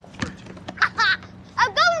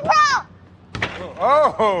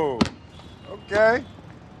Oh, okay.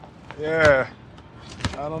 Yeah.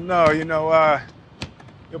 I don't know.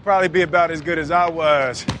 You'll probably be about as good as I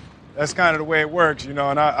was. That's kind of the way it works, and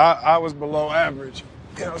I was below average.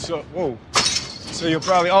 So you'll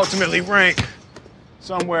probably ultimately rank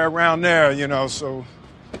somewhere around there, so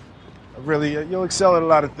really, you'll excel at a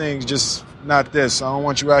lot of things, just not this. I don't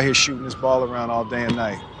want you out here shooting this ball around all day and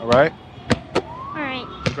night, all right? All right.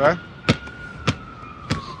 Okay?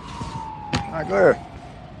 All right, go ahead.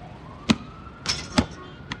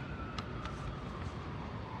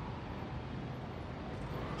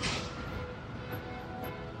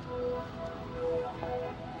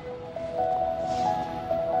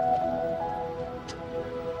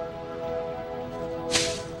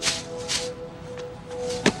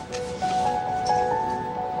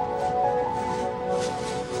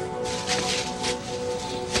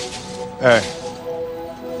 Hey.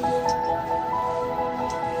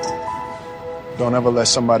 Don't ever let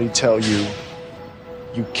somebody tell you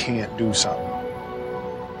you can't do something.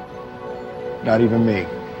 Not even me.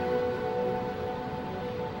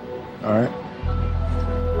 All right?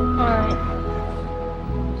 All right.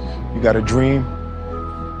 You got a dream,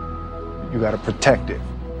 you got to protect it.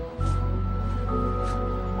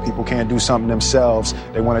 People can't do something themselves.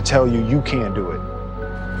 They want to tell you you can't do it.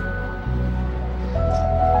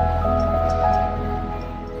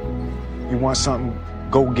 You want something,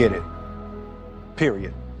 go get it.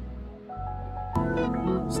 Period.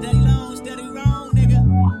 Steady long, steady wrong, nigga.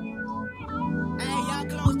 Hey, y'all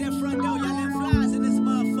close that front door. Y'all let flies in this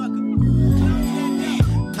motherfucker.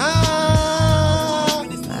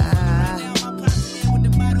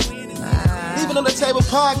 Leaving on the Table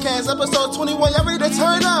podcast, episode 21. Y'all ready to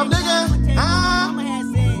turn up, nigga?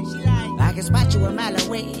 I can spot you a mile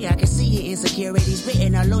away. I can see your insecurities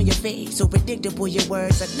written all on your face. So predictable your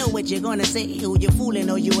words. I know what you're gonna say. Who you fooling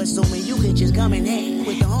or you assuming you could just come and hang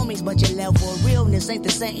with the homies, but your level of realness ain't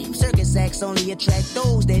the same. Circus acts only attract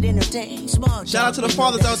those that entertain. Small shout out to the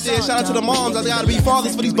fathers out there. Shout out to the moms. I gotta be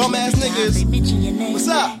fathers for these bum ass niggas. What's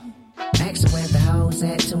up? Ask where the hoes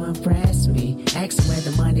at to impress me. Ask where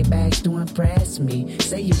the money bags to impress me.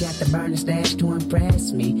 Say you got the burner stash to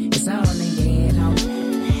impress me. It's all in your head,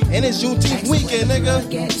 homie. And it's Juneteenth weekend, nigga.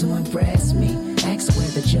 Get to impress me. Ask where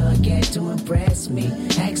the jug get to impress me.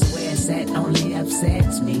 Ask where it's at only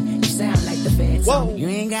upsets me. You sound like the feds. Whoa. You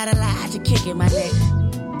ain't gotta lie to kick it, my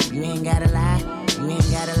nigga. You ain't gotta lie. You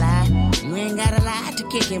ain't gotta lie. You ain't gotta lie to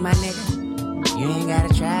kick it, my nigga. You ain't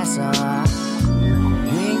gotta try so hard.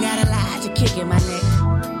 You ain't gotta lie to kick it, my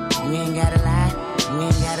nigga. You ain't gotta lie. You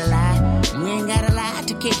ain't gotta lie. You ain't gotta lie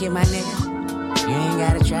to kick it, my nigga. You ain't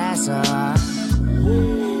gotta try so hard.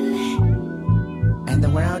 And the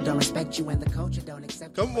world don't respect you and the culture don't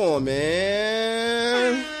accept you. Come on,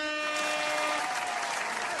 man.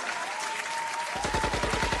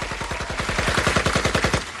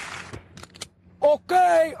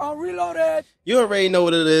 Okay, I'm reloaded. You already know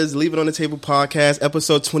what it is. Leave It on the Table podcast,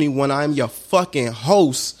 episode 21. I'm your fucking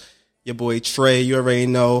host, your boy Trey. You already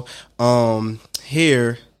know.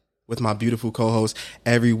 Here with my beautiful co-host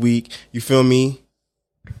every week. You feel me?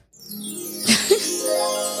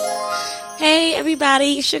 Hey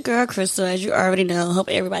everybody, it's your girl Crystal, as you already know. Hope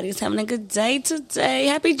everybody's having a good day today.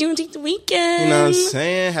 Happy Juneteenth weekend. You know what I'm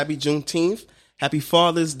saying? Happy Juneteenth. Happy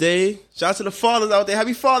Father's Day. Shout out to the fathers out there.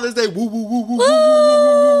 Happy Father's Day. Woo, woo, woo, woo, woo.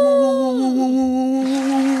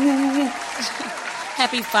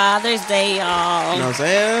 Happy Father's Day, y'all. You know what I'm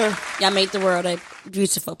saying? Y'all made the world a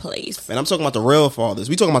beautiful place. Man, I'm talking about the real fathers.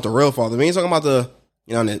 We talking about the real fathers. We ain't talking about the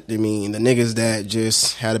niggas that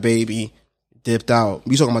just had a baby, dipped out.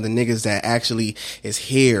 We talking about the niggas that actually is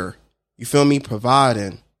here. You feel me?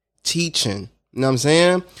 Providing, teaching, you know what I'm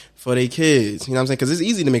saying? For their kids. You know what I'm saying? Because it's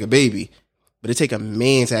easy to make a baby, but it take a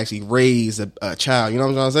man to actually raise a child. You know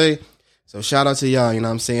what I'm trying to say? So shout out to y'all, you know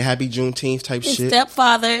what I'm saying? Happy Juneteenth type shit.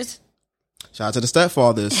 Stepfathers. Shout out to the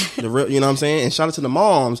stepfathers. The real, you know what I'm saying? And shout out to the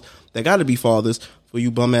moms that got to be fathers for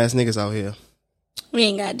you bum ass niggas out here. We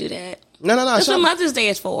ain't got to do that. No. That's what Mother's Day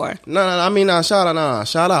is for. No. I mean, shout out.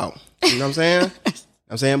 Shout out. You know what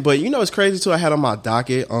I'm saying? But you know, it's crazy too. I had on my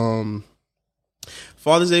docket,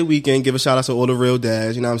 Father's Day weekend, give a shout out to all the real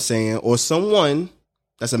dads, you know what I'm saying? Or someone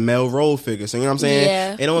that's a male role figure. So, you know what I'm saying?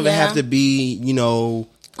 Yeah. They don't even have to be, you know,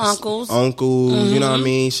 uncles, you know what I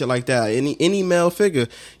mean? Shit like that. Any male figure,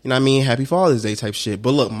 you know what I mean? Happy Father's Day type shit.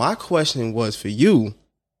 But look, my question was for you.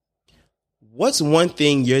 What's one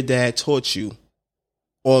thing your dad taught you?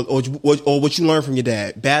 Or what you learned from your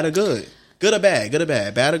dad? Bad or good? Good or bad?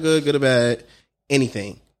 Bad or good or bad?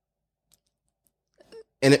 Anything.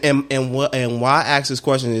 And why I ask this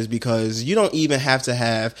question is because you don't even have to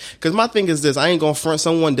have, because my thing is this, I ain't gonna front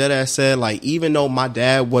someone dead ass said, like, even though my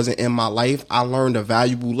dad wasn't in my life, I learned a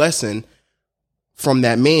valuable lesson from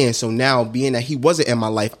that man. So now, being that he wasn't in my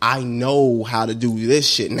life, I know how to do this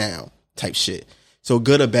shit now, type shit. So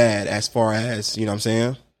good or bad, as far as, you know what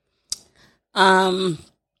I'm saying? The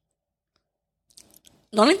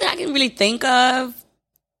only thing I can really think of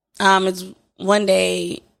is one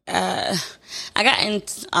day I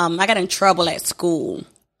got in trouble at school.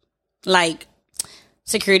 Like,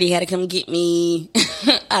 security had to come get me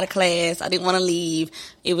out of class. I didn't want to leave.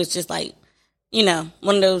 It was just like, you know,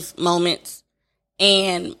 one of those moments.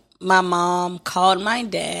 And my mom called my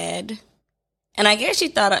dad, and I guess she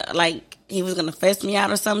thought like he was gonna fess me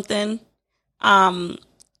out or something.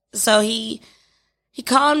 So he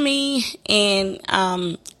called me,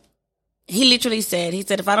 and he literally said,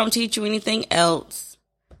 if I don't teach you anything else,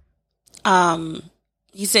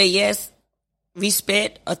 he said, yes,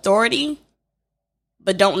 respect authority,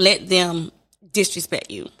 but don't let them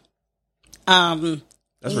disrespect you.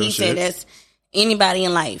 He said that's anybody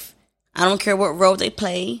in life. I don't care what role they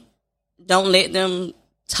play. Don't let them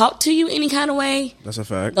talk to you any kind of way. That's a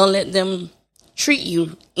fact. Don't let them treat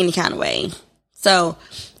you any kind of way. So,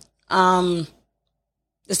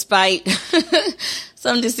 despite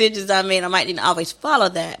some decisions I made, I might didn't always follow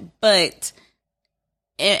that. But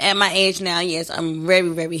at my age now, yes, I'm very,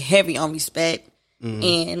 very heavy on respect. Mm-hmm.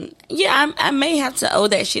 And yeah, I may have to owe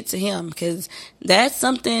that shit to him, because that's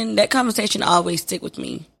something, that conversation always stick with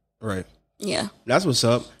me. Right. Yeah. That's what's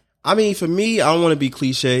up. I mean, for me, I don't want to be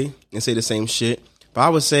cliche and say the same shit, but I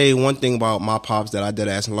would say one thing about my pops that I dead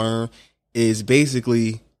ass learned is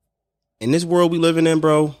basically, in this world we living in,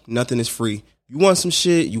 bro, nothing is free. You want some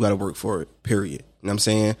shit, you got to work for it, period. You know what I'm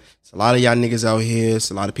saying? It's a lot of y'all niggas out here,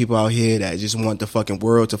 it's a lot of people out here that just want the fucking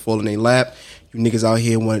world to fall in their lap. You niggas out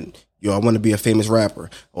here want, I want to be a famous rapper,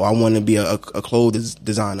 or I want to be a clothes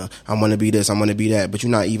designer. I want to be this, I want to be that, but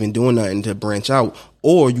you're not even doing nothing to branch out.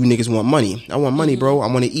 Or you niggas want money. I want money, bro.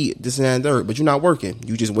 I want to eat this and that and third, but you're not working.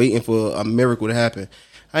 You just waiting for a miracle to happen.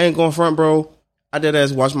 I ain't going front, bro. I did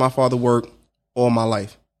as watch my father work all my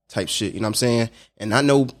life, type shit. You know what I'm saying? And not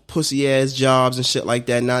no pussy ass jobs and shit like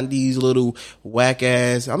that. Not these little whack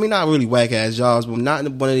ass. I mean, not really whack ass jobs, but not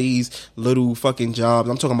one of these little fucking jobs.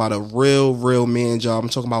 I'm talking about a real man job. I'm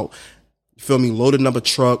talking about, you feel me, loading up a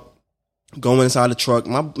truck, going inside the truck.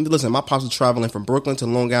 My pops was traveling from Brooklyn to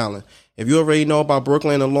Long Island. If you already know about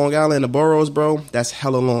Brooklyn and Long Island and the boroughs, bro, that's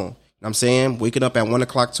hella long. You know what I'm saying? Waking up at 1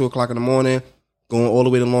 o'clock, 2 o'clock in the morning, going all the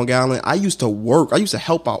way to Long Island. I used to work. I used to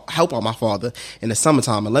help out my father in the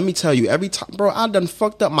summertime. And let me tell you, every time, bro, I done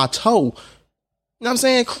fucked up my toe. You know what I'm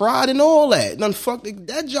saying? Cried and all that.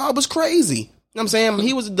 That job was crazy. You know what I'm saying?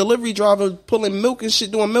 He was a delivery driver pulling milk and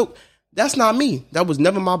shit, doing milk. That's not me. That was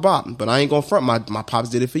never my bop. But I ain't gonna front. My pops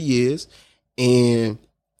did it for years. And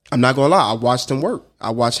I'm not gonna lie, I watched him work. I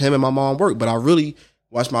watched him and my mom work, but I really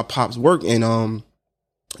watched my pops work and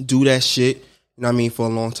do that shit, you know what I mean, for a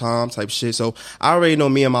long time type shit. So I already know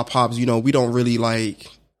me and my pops, you know, we don't really like,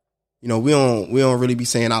 you know, we don't really be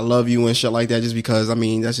saying I love you and shit like that just because, I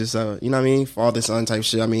mean, that's just you know what I mean, father son type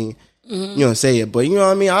shit. I mean, you don't say it, but you know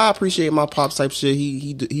what I mean, I appreciate my pops type shit.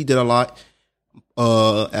 He did a lot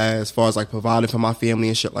as far as like providing for my family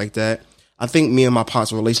and shit like that. I think me and my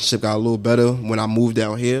pops' relationship got a little better when I moved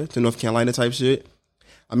down here to North Carolina type shit.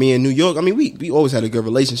 I mean, in New York, I mean, we always had a good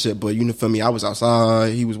relationship, but you know, for me, I was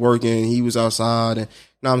outside, he was working, he was outside, and you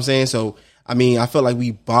know what I'm saying? So, I mean, I felt like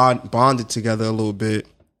we bonded together a little bit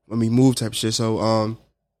when we moved type shit. So,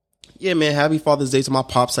 yeah, man, happy Father's Day to my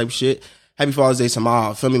pops type shit. Happy Father's Day to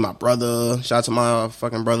my brother. Shout out to my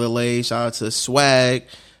fucking brother, Lay. Shout out to Swag.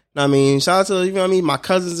 I mean, shout out to, you know what I mean, my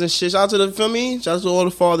cousins and shit. Shout out to the, feel me? Shout out to all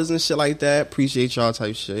the fathers and shit like that. Appreciate y'all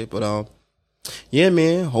type shit. But, yeah,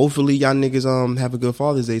 man, hopefully y'all niggas, have a good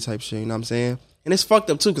Father's Day type shit, you know what I'm saying? And it's fucked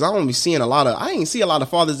up too, cause I don't be seeing I ain't see a lot of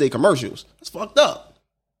Father's Day commercials. That's fucked up.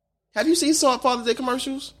 Have you seen some Father's Day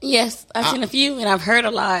commercials? Yes, I've seen a few and I've heard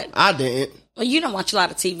a lot. I didn't. Well, you don't watch a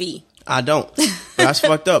lot of TV. I don't. That's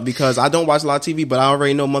fucked up because I don't watch a lot of TV, but I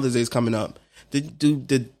already know Mother's Day is coming up.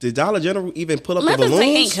 Did Dollar General even put up the balloons? Mother's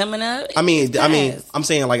Day ain't coming up. I mean, I'm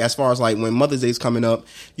saying like as far as like when Mother's Day is coming up,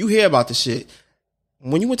 you hear about the shit.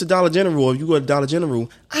 When you went to Dollar General, or you go to Dollar General,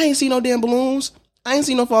 I ain't see no damn balloons. I ain't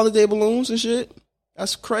see no Father's Day balloons and shit.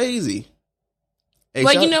 That's crazy. Hey,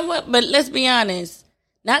 well, you know what? But let's be honest.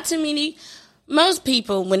 Not too many. Most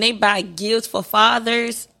people, when they buy gifts for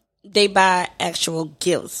fathers, they buy actual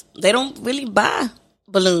gifts. They don't really buy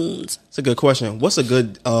balloons. It's a good question. What's a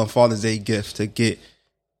good Father's Day gift to get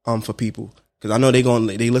for people? Because I know they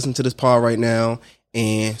listen to this pod right now.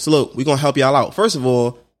 And so look, we're going to help y'all out. First of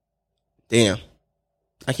all, Damn.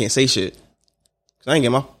 I can't say shit. I ain't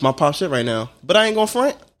getting my pop shit right now. But I ain't gonna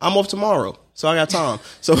front. I'm off tomorrow. So I got time.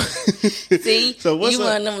 So see, so what's you up?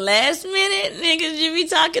 one of them last minute niggas you be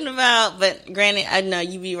talking about. But granted, I know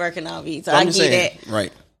you be working all week, so I'm I just get saying, it.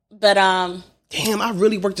 right. But damn, I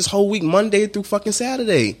really worked this whole week, Monday through fucking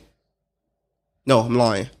Saturday. No, I'm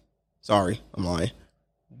lying. Sorry, I'm lying.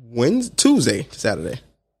 Tuesday to Saturday.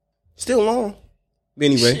 Still long.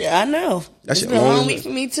 Anyway. Yeah, I know. That's it's been a long week for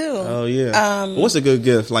me too. Oh yeah. What's a good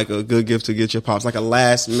gift? Like a good gift to get your pops? Like a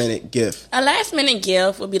last minute gift. A last minute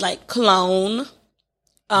gift would be like cologne.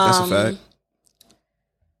 That's a fact.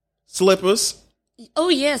 Slippers. Oh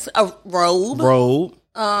yes, a robe.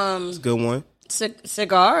 It's a good one.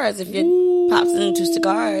 Cigars. If your pops is into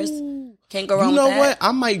cigars, can't go wrong. You know with that. what?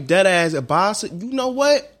 I might dead ass buy. You know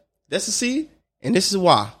what? That's a C, and this is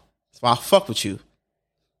why. That's why I fuck with you.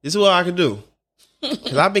 This is what I could do.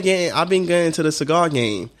 Cause I've been getting into the cigar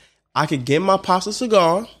game. I could get my pops a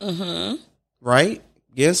cigar, right?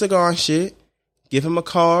 Get a cigar and shit. Give him a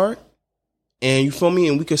card, and you feel me?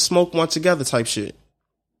 And we could smoke one together, type shit.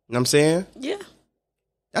 You know what I'm saying? Yeah.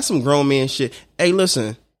 That's some grown man shit. Hey,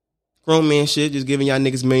 listen, grown man shit. Just giving y'all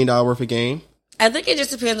niggas $1 million worth of game. I think it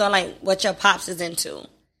just depends on like what your pops is into.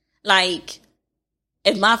 Like,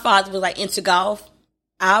 if my father was like into golf,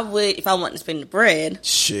 I would, if I wanted to spend the bread,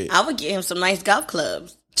 shit, I would get him some nice golf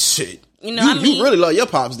clubs. Shit, you know, you really love your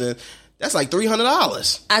pops then. That's like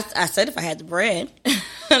 $300. I said if I had the bread,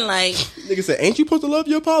 like nigga said, ain't you supposed to love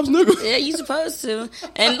your pops, nigga? Yeah, you supposed to.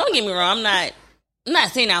 And don't get me wrong, I'm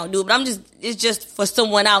not saying I would do it, but it's just for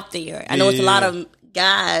someone out there. I know it's a lot of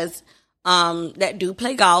guys that do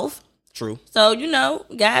play golf. True. So, you know,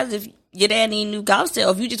 guys, if your dad need a new golf set,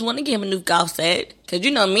 or if you just want to give him a new golf set, because,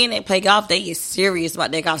 you know, men that play golf, they get serious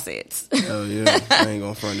about their golf sets. Hell yeah. I ain't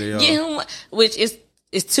going to front there, y'all. Get him, which is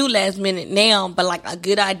too last minute now, but, like, a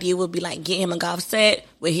good idea would be, like, get him a golf set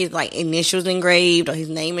with his, like, initials engraved or his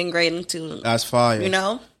name engraved into. That's fire. You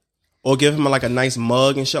know? Or give him, like, a nice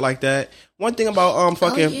mug and shit like that. One thing about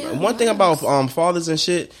fathers and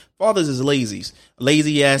shit, fathers is lazies.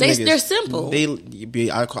 Lazy ass niggas. They're simple.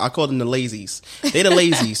 I call them the lazies. They the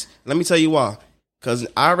lazies. Let me tell you why. Because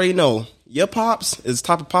I already know your pops is the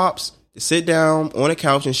type of pops to sit down on a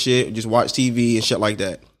couch and shit, just watch TV and shit like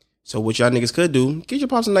that. So what y'all niggas could do, get your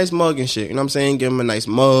pops a nice mug and shit. You know what I'm saying? Give him a nice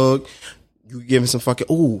mug. You give him some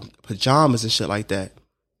fucking pajamas and shit like that.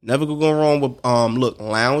 Never could go wrong with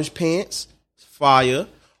lounge pants, fire.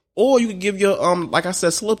 Or you could give your like I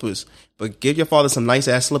said, slippers. But give your father some nice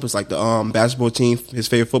ass slippers, like the basketball team, his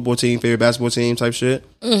favorite football team, favorite basketball team type shit.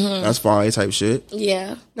 Mm-hmm. That's fire type shit. Yeah.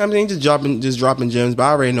 You know what I mean? Just dropping gems. But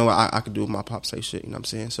I already know what I could do with my pops type shit. You know what I'm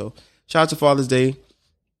saying? So shout out to Father's Day.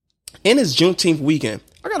 And it's Juneteenth weekend.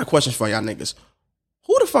 I got a question for y'all niggas.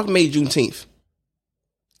 Who the fuck made Juneteenth?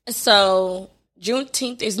 So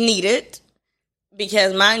Juneteenth is needed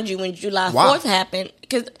because, mind you, when July 4th happened,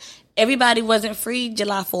 because everybody wasn't free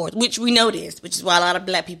July 4th, which we know this, which is why a lot of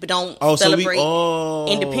black people don't celebrate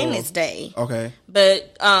Independence Day. Okay.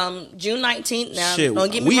 But June 19th, now,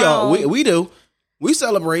 don't get me wrong. We do. We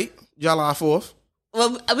celebrate July 4th.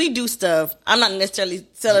 Well, we do stuff. I'm not necessarily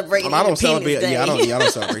celebrating I don't Independence celebrate. Day. Yeah, I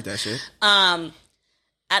don't celebrate that shit.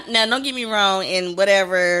 Now, don't get me wrong, and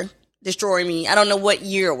whatever destroy me, I don't know what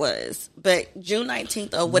year it was, but June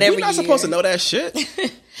 19th or whatever year. We're not supposed to know that shit.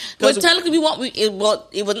 Well, technically, it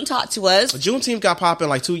wasn't taught to us. Juneteenth got popping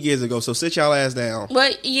like 2 years ago, so sit y'all ass down.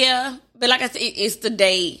 But yeah, but like I said, it's the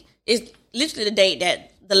day. It's literally the day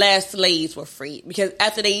that the last slaves were freed. Because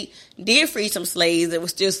after they did free some slaves, there were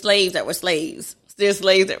still slaves that were slaves. Still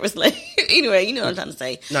slaves that were slaves. Anyway, you know what I'm trying to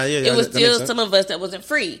say. Nah, yeah, it was still some of us that wasn't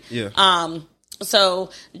free. Yeah. So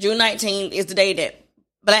June 19th is the day that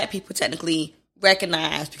black people technically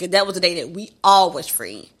recognized, because that was the day that we all was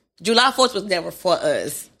free. July 4th was never for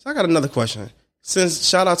us. So I got another question. Since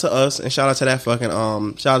shout out to us and shout out to that fucking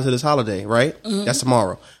shout out to this holiday, right? Mm-hmm. That's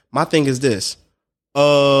tomorrow. My thing is this.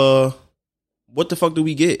 What the fuck do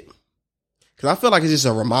we get? Because I feel like it's just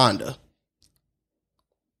a reminder.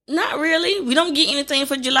 Not really. We don't get anything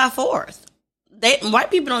for July 4th. White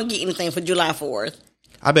people don't get anything for July 4th.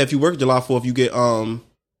 I bet if you work July 4th, you get what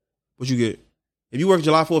you get? If you work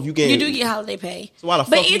July 4th, you do get holiday pay. So why the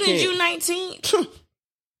fuck? But isn't June 19th?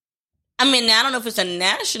 I mean, I don't know if it's a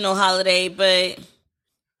national holiday, but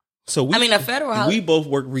a federal holiday. We both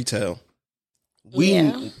work retail.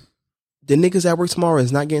 The niggas that work tomorrow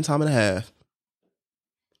is not getting time and a half.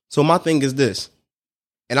 So my thing is this,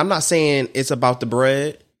 and I'm not saying it's about the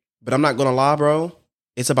bread, but I'm not gonna lie, bro.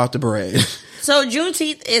 It's about the bread. So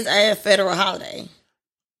Juneteenth is a federal holiday.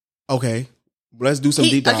 Okay. Let's do some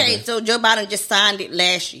deep diving. Okay, so Joe Biden just signed it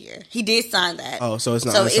last year. He did sign that. Oh, so it's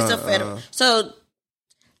not. So it's a federal. So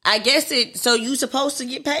I guess so you supposed to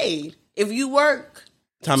get paid if you work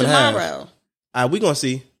tomorrow. We gonna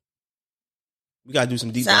see. We gotta do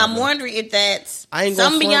some deep. So I'm wondering if that's. I ain't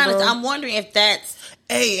gonna be honest. bro. I'm wondering if that's.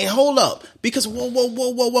 Hey, and hold up, because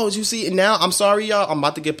whoa. You see now? I'm sorry, y'all. I'm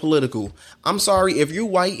about to get political. I'm sorry if you're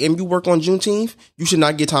white and you work on Juneteenth, you should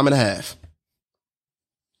not get time and a half.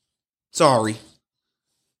 Sorry.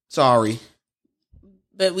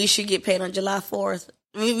 But we should get paid on July 4th.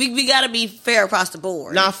 I mean, we got to be fair across the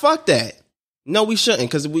board. Nah, fuck that. No, we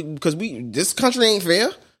shouldn't, because this country ain't fair.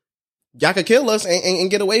 Y'all could kill us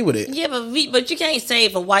and get away with it. Yeah, but you can't say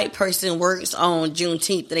if a white person works on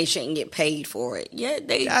Juneteenth that they shouldn't get paid for it. Yeah,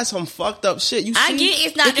 that's some fucked up shit. You see, I get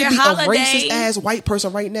it's not it their could be holiday. A racist ass white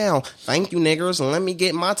person right now. Thank you, niggers. Let me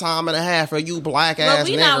get my time and a half for you black ass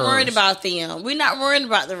niggers. We're not worried about them. We're not worried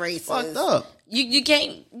about the racists. Fucked up. You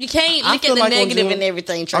can't look at the negative and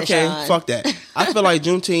everything, Treshawn. Okay, fuck that. I feel like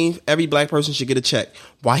Juneteenth, every black person should get a check.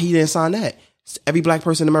 Why he didn't sign that? Every black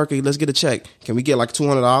person in America, let's get a check. Can we get like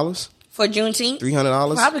 $200? For Juneteenth?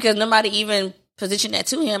 $300? Probably because nobody even positioned that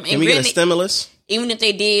to him. Can we get a stimulus? Even if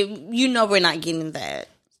they did, we're not getting that.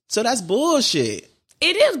 So that's bullshit.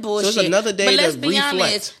 It is bullshit. So it's another day. But let's be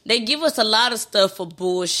honest, they give us a lot of stuff for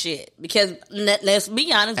bullshit. Because let's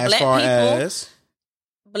be honest,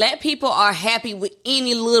 black people are happy with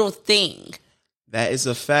any little thing. That is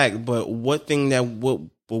a fact. But what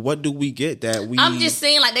do we get that we? I'm just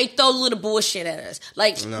saying, like, they throw little bullshit at us,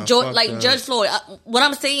 like Judge Floyd. What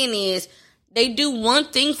I'm saying is, they do one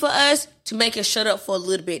thing for us to make us shut up for a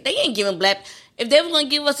little bit. They ain't giving black. If they were going to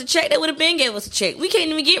give us a check, they would have been gave us a check. We can't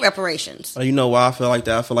even get reparations. You know why I feel like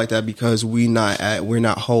that? I feel like that because we're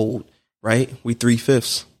not whole, right? We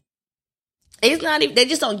 3/5. It's not even. They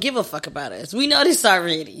just don't give a fuck about us. We know this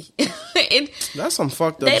already. That's some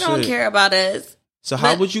fucked up shit. They don't care about us. So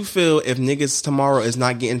how would you feel if niggas tomorrow is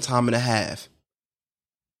not getting time and a half?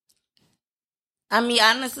 I mean,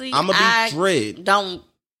 honestly, I'm gonna be dread.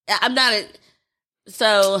 I'm not.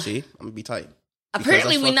 So see, I'm gonna be tight.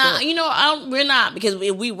 Apparently, we're not. We're not, because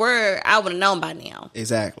if we were, I would have known by now.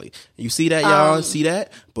 Exactly. You see that, y'all? See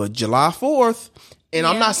that? But July 4th, and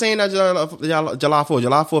I'm not saying that July 4th.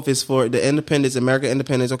 July 4th is for the independence, American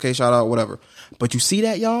independence. Okay, shout out, whatever. But you see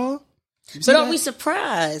that, y'all? But are we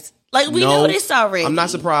surprised? Like, we know this already. I'm not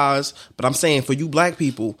surprised, but I'm saying for you black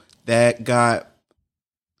people that got,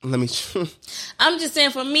 I'm just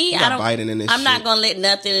saying, for me, I'm not going to let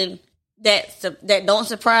nothing that don't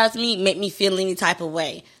surprise me make me feel any type of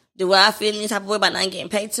way. Do I feel any type of way about not getting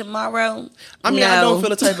paid tomorrow? I mean, no. I don't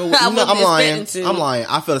feel the type of way. I'm lying. I'm lying.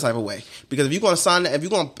 I feel the type of way. Because if you're going to sign that, if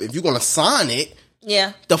you're going to sign it,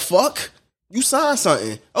 yeah. The fuck? You sign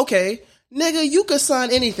something. Okay. Nigga, you could sign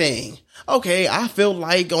anything. Okay, I feel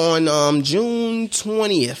like on June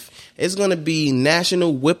 20th, it's going to be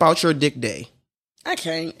National Whip Out Your Dick Day.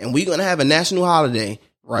 Okay. And we're going to have a national holiday,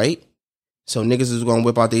 right? So niggas is going to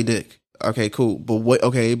whip out their dick. Okay, cool. But what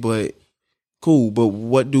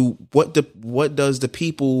does the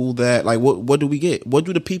people that, like, what do we get? What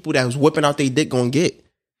do the people that was whipping out their dick going to get?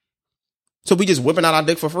 So we just whipping out our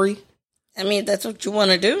dick for free? I mean, that's what you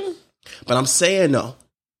want to do. But I'm saying, no.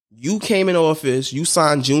 You came in office, you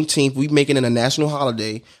signed Juneteenth, we making it a national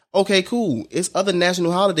holiday. Okay, cool. It's other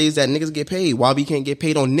national holidays that niggas get paid. Why we can't get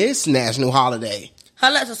paid on this national holiday?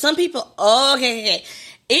 So some people, okay.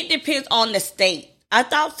 It depends on the state. I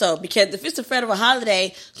thought so, because if it's a federal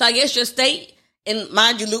holiday, so I guess your state, and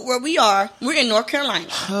mind you, look where we are. We're in North Carolina.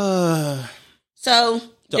 So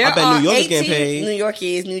I bet New York is getting paid. New York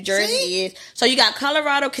is. New Jersey is. So you got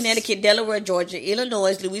Colorado, Connecticut, Delaware, Georgia,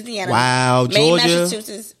 Illinois, Louisiana. Wow, Maine, Georgia.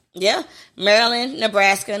 Massachusetts. Yeah. Maryland,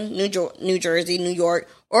 Nebraska, New Jersey, New York,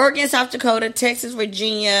 Oregon, South Dakota, Texas,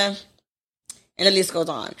 Virginia, and the list goes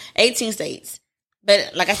on. 18 states.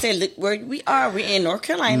 But like I said, look where we are. We're in North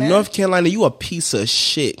Carolina. North Carolina, you a piece of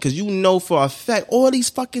shit. Because you know for a fact, all these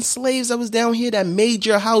fucking slaves that was down here that made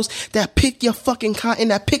your house, that picked your fucking cotton,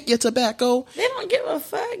 that picked your tobacco. They don't give a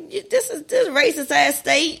fuck. This racist ass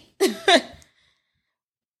state.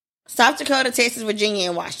 South Dakota, Texas, Virginia,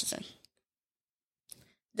 and Washington.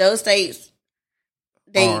 Those states,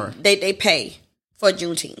 they pay for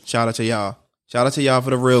Juneteenth. Shout out to y'all. Shout out to y'all for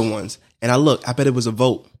the real ones. And I bet it was a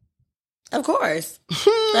vote. Of course.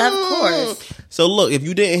 Of course. So look, if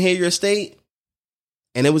you didn't hear your state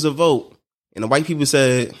and it was a vote and the white people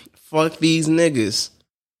said, fuck these niggas.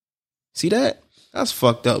 See that? That's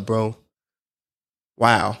fucked up, bro.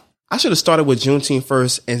 Wow. I should have started with Juneteenth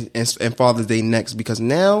first and Father's Day next, because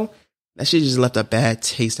now that shit just left a bad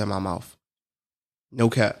taste in my mouth. No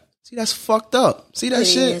cap. See, that's fucked up. See that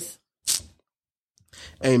shit?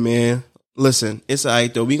 Hey man, listen, it's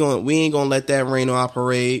alright though. We ain't gonna let that rain on our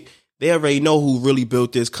parade. They already know who really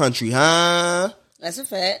built this country, huh? That's a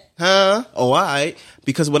fact. Huh? Oh, alright.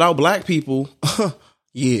 Because without black people,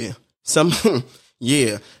 yeah, some of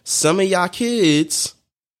y'all kids,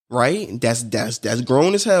 right? That's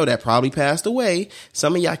grown as hell. That probably passed away.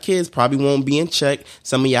 Some of y'all kids probably won't be in check.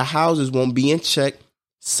 Some of y'all houses won't be in check.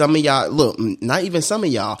 Some of y'all, look, not even some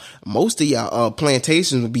of y'all, most of y'all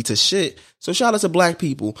plantations would be to shit. So shout out to black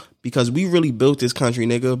people because we really built this country,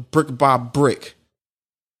 nigga, brick by brick.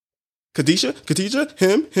 Khadijah,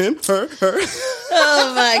 him, her.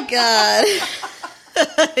 Oh my God.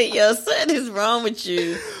 Yo, something is wrong with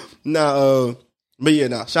you. Nah, but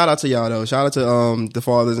yeah, shout out to y'all though. Shout out to the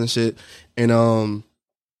fathers and shit. And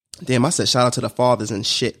damn, I said shout out to the fathers and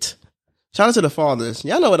shit. Shout out to the fathers.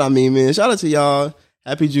 Y'all know what I mean, man. Shout out to y'all.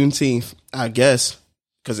 Happy Juneteenth, I guess.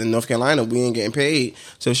 Because in North Carolina, we ain't getting paid.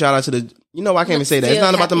 So shout out to the, you know, I can't even say that. It's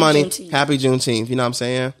not about the money. Juneteenth. Happy Juneteenth. You know what I'm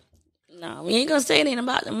saying? No, we ain't going to say it ain't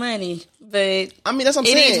about the money. But I mean, that's what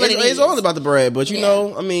I'm saying. It's all about the bread. But, you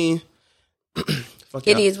know, I mean, fuck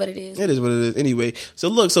it is what it is. It is what it is. Anyway,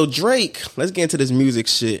 so Drake, let's get into this music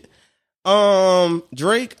shit.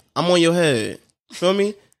 Drake, I'm on your head. Feel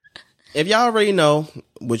me? If y'all already know,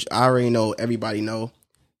 which I already know, everybody know,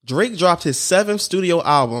 Drake dropped his 7th studio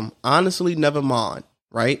album, Honestly Nevermind,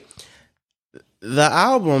 right? The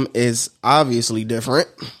album is obviously different.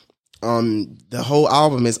 The whole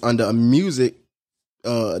album is under a music,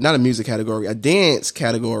 not a music category, a dance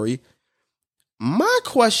category. My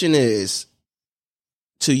question is,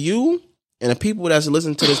 to you and the people that's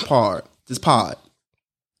listening to this pod,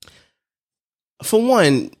 for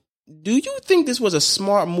one, do you think this was a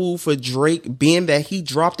smart move for Drake, being that he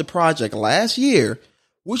dropped the project last year,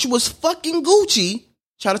 which was fucking Gucci?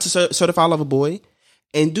 Shout out to Certified Lover Boy.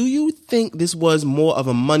 And do you think this was more of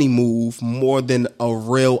a money move more than a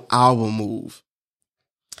real album move?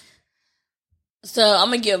 So I'm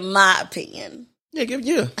going to give my opinion.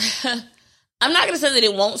 Yeah. I'm not going to say that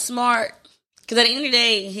it won't smart. Because at the end of the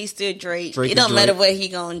day, he's still Drake. It don't matter what he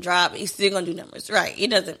going to drop. He's still going to do numbers. Right.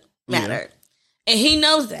 It doesn't matter. Yeah. And he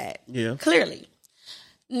knows that. Yeah. Clearly.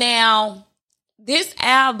 Now, this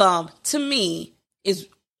album, to me, is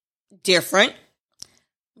different.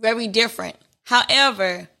 Very different.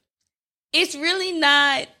 However, it's really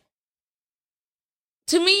not,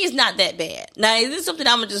 to me, it's not that bad. Now, is this something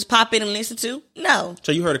I'm going to just pop in and listen to? No.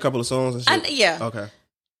 So you heard a couple of songs and shit? Yeah. Okay.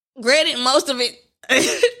 Granted, most of it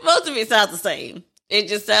sounds the same. It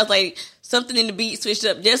just sounds like something in the beat switched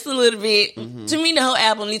up just a little bit. Mm-hmm. To me, the whole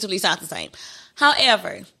album literally sounds the same.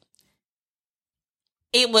 However,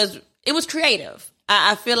 it was creative.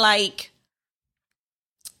 I feel like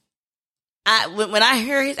when I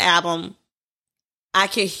hear his album, I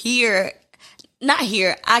could it's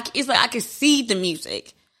like I could see the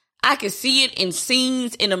music. I could see it in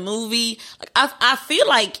scenes in a movie. Like I feel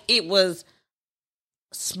like it was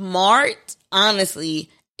smart, honestly.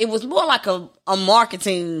 It was more like a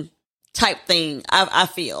marketing type thing, I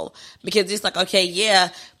feel. Because it's like, okay,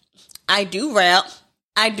 yeah, I do rap,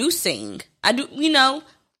 I do sing, I do,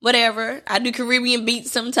 whatever. I do Caribbean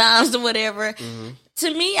beats sometimes or whatever. Mm-hmm.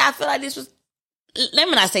 To me, I feel like this was, let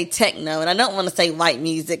me not say techno, and I don't want to say white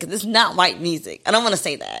music, because it's not white music. I don't want to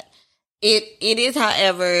say that. It is,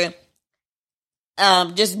 however,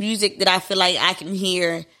 just music that I feel like I can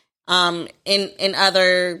hear in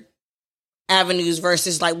other avenues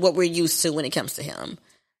versus like what we're used to when it comes to him.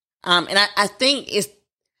 And I think it's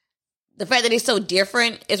the fact that it's so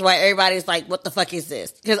different is why everybody's like, what the fuck is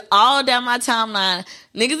this? Because all down my timeline,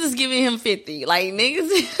 niggas is giving him 50. Like, niggas,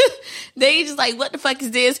 they just like, what the fuck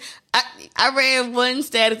is this? I read one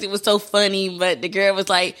status, it was so funny, but the girl was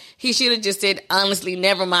like, he should have just said, honestly,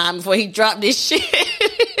 never mind, before he dropped this shit.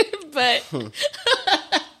 But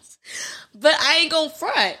I ain't gonna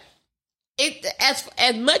front.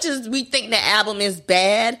 As much as we think the album is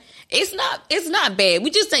bad, it's not bad. We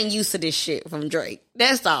just ain't used to this shit from Drake.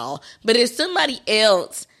 That's all. But if somebody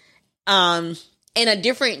else in a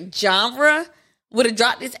different genre would have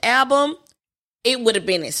dropped this album, it would have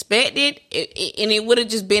been expected, and it would have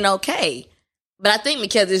just been okay. But I think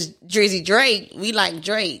because it's Drizzy Drake, we like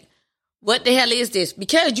Drake. What the hell is this?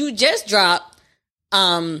 Because you just dropped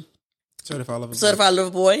Certified Lover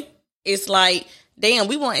Boy. It's like, damn,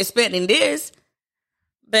 we weren't expecting this.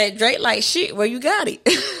 But Drake like, shit, well, you got it.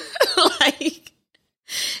 Like,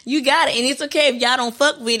 you got it. And it's okay if y'all don't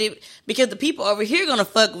fuck with it, because the people over here gonna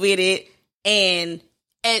fuck with it. And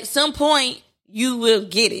at some point, you will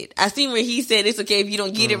get it. I seen where he said it's okay if you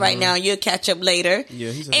don't get it right now, you'll catch up later.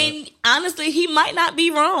 Yeah, he said and that. Honestly, he might not be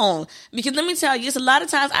wrong. Because let me tell you, it's a lot of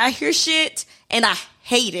times I hear shit and I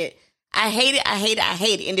hate it. I hate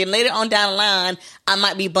it. And then later on down the line, I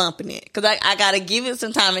might be bumping it. Because I got to give it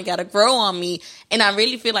some time. It got to grow on me. And I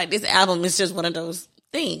really feel like this album is just one of those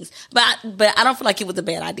things. But I don't feel like it was a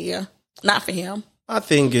bad idea. Not for him. My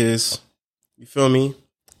thing is, you feel me?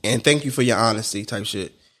 And thank you for your honesty type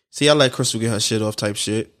shit. See, I let Crystal get her shit off type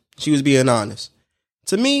shit. She was being honest.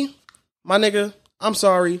 To me, my nigga, I'm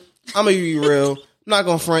sorry. I'm going to be real. I'm not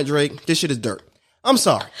going to front Drake. This shit is dirt. I'm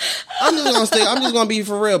sorry. I'm just going to be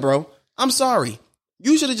for real, bro. I'm sorry.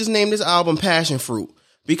 You should have just named this album Passion Fruit,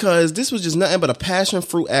 because this was just nothing but a passion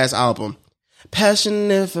fruit ass album.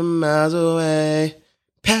 Passionate from miles away.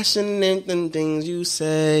 Passionate in things you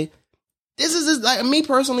say. This is just, like, me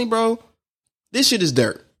personally, bro. This shit is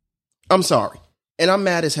dirt. I'm sorry. And I'm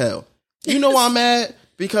mad as hell. You know why I'm mad?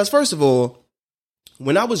 Because first of all,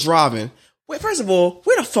 when I was driving, where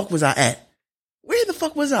the fuck was I at? Where the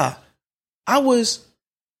fuck was I? You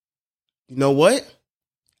know what?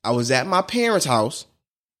 I was at my parents' house.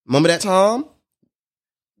 Remember that time?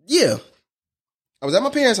 Yeah. I was at my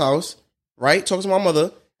parents' house, right? Talking to my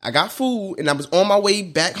mother. I got food, and I was on my way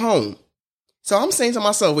back home. So I'm saying to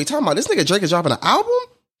myself, wait, talking about this nigga Drake is dropping an album?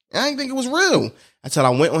 And I didn't think it was real. Until I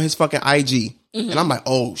went on his fucking IG. Mm-hmm. And I'm like,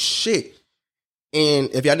 oh, shit. And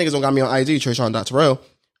if y'all niggas don't got me on IG, Treshawn.Terrell,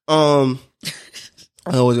 I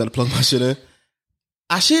always got to plug my shit in.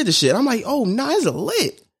 I shared the shit. I'm like, oh, nah, it's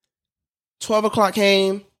lit. 12 o'clock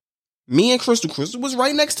came. Me and Crystal was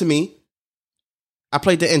right next to me. I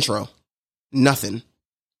played the intro. Nothing.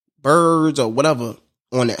 Birds or whatever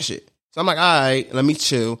on that shit. So I'm like, all right, let me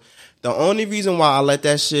chill. The only reason why I let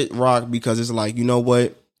that shit rock, because it's like, you know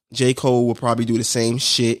what? J. Cole will probably do the same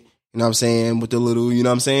shit. You know what I'm saying? With the little, you know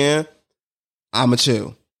what I'm saying? I'ma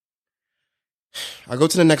chill. I go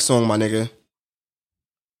to the next song, my nigga.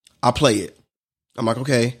 I play it. I'm like,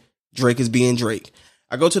 okay, Drake is being Drake.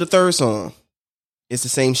 I go to the third song. It's the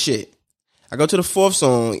same shit. I go to the fourth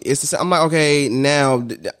song. It's the same. I'm like, okay, now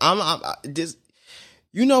I'm this.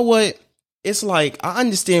 You know what? It's like, I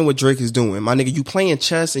understand what Drake is doing. My nigga, you playing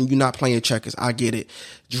chess and you not playing checkers. I get it.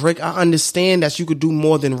 Drake, I understand that you could do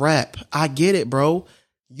more than rap. I get it, bro.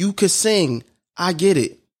 You could sing. I get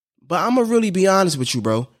it. But I'm going to really be honest with you,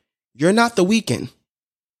 bro. You're not The Weeknd.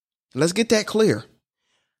 Let's get that clear.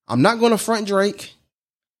 I'm not going to front Drake.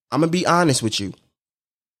 I'm going to be honest with you.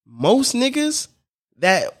 Most niggas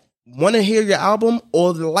that want to hear your album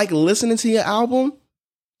or like listening to your album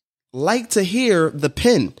like to hear the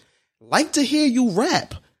pen. Like to hear you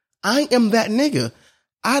rap. I am that nigga.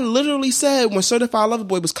 I literally said when Certified Lover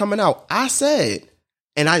Boy was coming out, I said,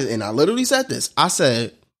 and I literally said this. I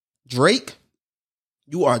said, Drake,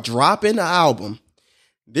 you are dropping the album.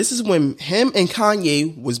 This is when him and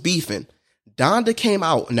Kanye was beefing. Donda came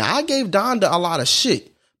out. Now, I gave Donda a lot of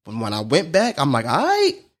shit. But when I went back, I'm like, all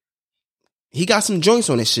right. He got some joints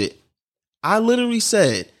on his shit. I literally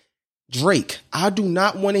said, Drake, I do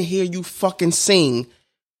not want to hear you fucking sing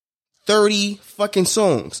 30 fucking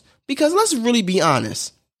songs. Because let's really be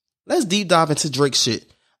honest. Let's deep dive into Drake shit.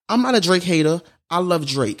 I'm not a Drake hater. I love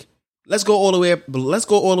Drake. Let's go all the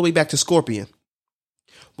way back to Scorpion.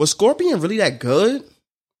 Was Scorpion really that good?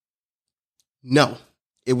 No,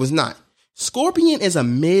 it was not. Scorpion is a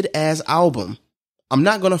mid-ass album. I'm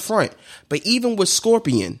not gonna front. But even with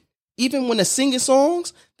Scorpion, even when the singing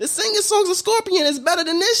songs of Scorpion is better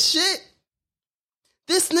than this shit.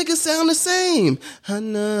 This nigga sound the same. I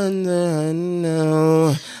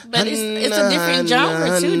know. But it's a different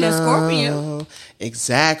genre too than Scorpion.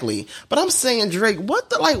 Exactly. But I'm saying, Drake, what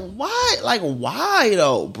the, why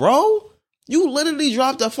though, bro? You literally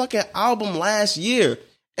dropped a fucking album last year.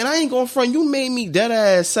 And I ain't gonna front, you made me dead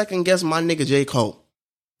ass second guess my nigga J. Cole.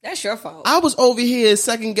 That's your fault. I was over here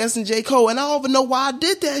second guessing J. Cole, and I don't even know why I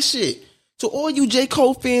did that shit. To all you J.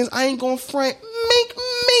 Cole fans, I ain't gonna front. Mink.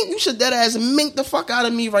 You should dead ass mink the fuck out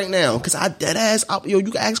of me right now. Cause I dead ass, you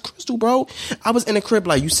can ask Crystal, bro. I was in the crib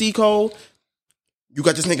like, you see, Cole? You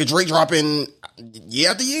got this nigga Drake dropping year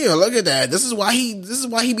after year. Look at that. This is why he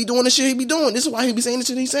be doing the shit he be doing. This is why he be saying the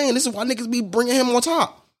shit he's saying. This is why niggas be bringing him on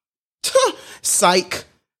top. Psych.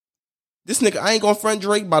 This nigga, I ain't gonna front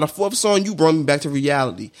Drake. By the fourth song, you brought me back to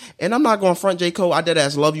reality. And I'm not gonna front J. Cole. I dead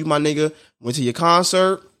ass love you, my nigga. Went to your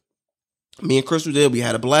concert. Me and Crystal did. We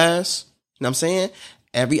had a blast. You know what I'm saying?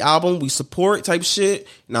 Every album we support type shit.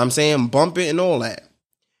 You know what I'm saying? Bump it and all that.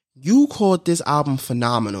 You called this album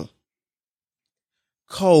phenomenal.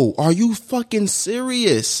 Cole, are you fucking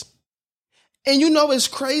serious? And you know it's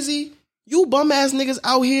crazy? You bum ass niggas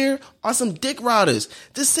out here are some dick riders.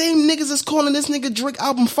 The same niggas that's calling this nigga Drake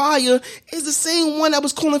album fire is the same one that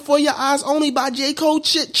was calling For Your Eyes Only by J. Cole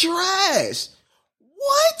shit trash.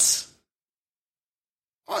 What?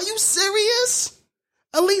 Are you serious?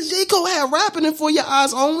 At least J. Cole had rapping in For Your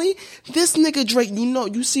Eyes Only. This nigga Drake,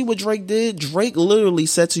 you see what Drake did? Drake literally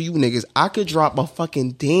said to you niggas, I could drop a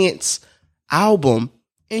fucking dance album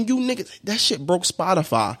and you niggas, that shit broke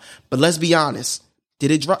Spotify. But let's be honest.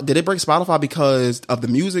 Did it break Spotify because of the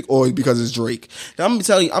music or because it's Drake? Now, I'm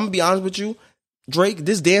gonna be honest with you. Drake,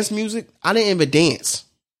 this dance music, I didn't even dance.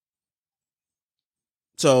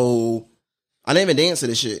 So, I didn't even dance to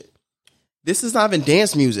this shit. This is not even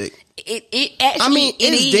dance music. It actually,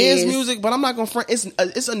 it's dance music, but I'm not gonna front.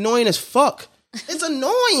 It's annoying as fuck. It's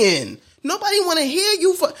annoying. Nobody want to hear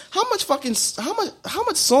you for how much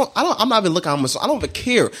song. I'm not even looking at how much song. I don't even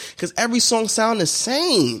care because every song sound the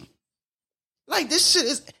same. Like this shit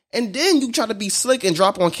is, and then you try to be slick and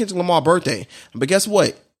drop on Kendrick Lamar's birthday. But guess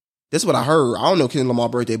what? This is what I heard. I don't know Kendrick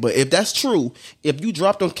Lamar's birthday, but if that's true, if you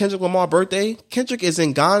dropped on Kendrick Lamar's birthday, Kendrick is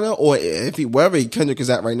in Ghana or wherever Kendrick is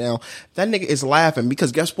at right now, that nigga is laughing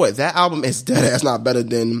because guess what? That album is dead ass not better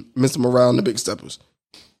than Mr. Morale and the Big Steppers.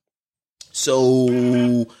 So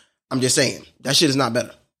I'm just saying that shit is not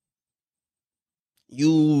better.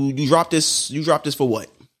 You dropped this for what?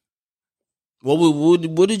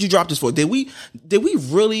 What did you drop this for? Did we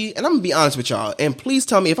really, and I'm gonna be honest with y'all, and please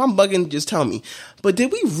tell me if I'm bugging, just tell me. But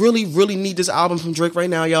did we really need this album from Drake right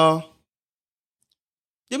now, y'all?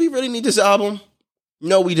 Did we really need this album?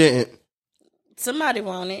 No, we didn't. Somebody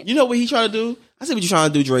want it. You know what he trying to do? I said what you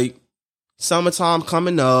trying to do, Drake. Summertime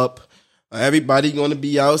coming up. Everybody gonna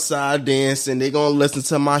be outside dancing. They gonna listen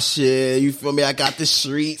to my shit. You feel me? I got the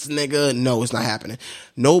streets, nigga. No, it's not happening.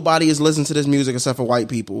 Nobody is listening to this music except for white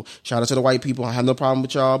people. Shout out to the white people. I have no problem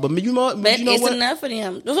with y'all. But you know what? But it's enough for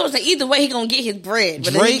them. That's what I'm saying. Either way, he gonna get his bread.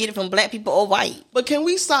 But he get it from black people or white. But can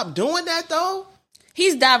we stop doing that though?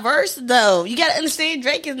 He's diverse though. You gotta understand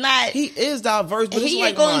Drake is not. He is diverse, but he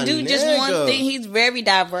ain't gonna do just one thing. He's very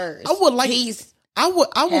diverse. I would like. I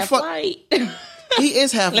would fuck. He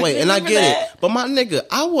is halfway, and I get it. But my nigga,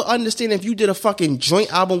 I would understand if you did a fucking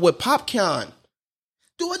joint album with Popcorn.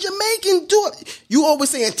 Do a Jamaican, do it. You always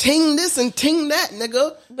saying ting this and ting that,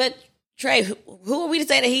 nigga. But Trey, who are we to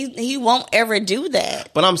say that he won't ever do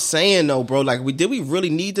that? But I'm saying though, bro, like did we really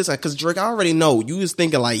need this? Because Drake, I already know. You was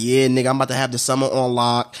thinking like, yeah, nigga, I'm about to have the summer on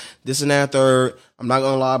lock, this and that, third. I'm not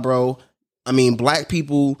gonna lie, bro. I mean, black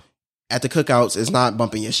people at the cookouts is not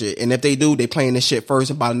bumping your shit. And if they do, they playing this shit first.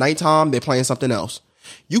 And by the nighttime, they're playing something else.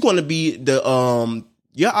 You gonna be the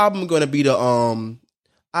your album gonna be the all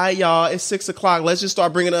right, y'all, it's 6:00. Let's just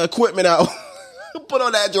start bringing the equipment out. Put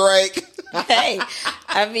on that Drake. Hey,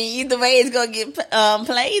 I mean, either way, it's gonna get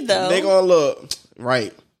played though. They gonna look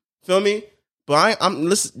right. Feel me? But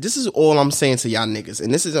listen, this is all I'm saying to y'all niggas,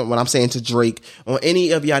 and this isn't what I'm saying to Drake or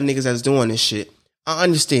any of y'all niggas that's doing this shit. I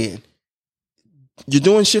understand. You're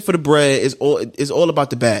doing shit for the bread. It's all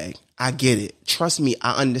about the bag. I get it. Trust me,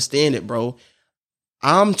 I understand it, bro.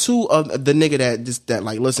 I'm too of the nigga that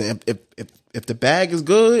like, listen, if the bag is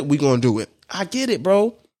good, we gonna do it. I get it,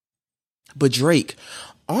 bro. But Drake,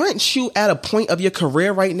 aren't you at a point of your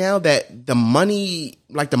career right now that the money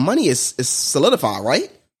is solidified,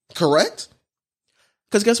 right? Correct?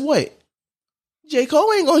 Because guess what? J.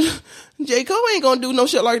 Cole ain't gonna do no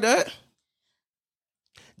shit like that.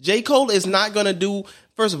 J. Cole is not gonna do.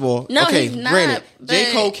 First of all, no, okay, he's not, granted, but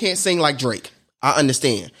J. Cole can't sing like Drake. I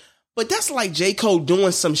understand, but that's like J. Cole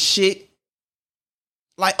doing some shit.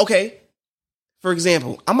 Like, okay, for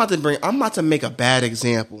example, I'm about to make a bad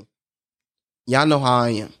example. Y'all know how I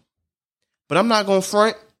am, but I'm not gonna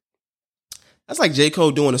front. That's like J. Cole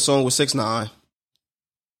doing a song with 6ix9ine,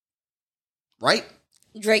 right?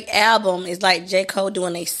 Drake album is like J. Cole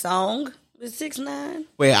doing a song with 6ix9ine.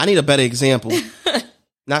 Wait, I need a better example.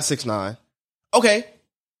 Not 6ix9ine. Okay.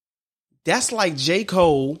 That's like J.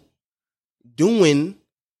 Cole doing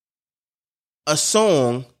a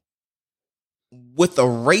song with a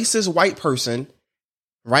racist white person,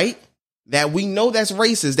 right? That we know that's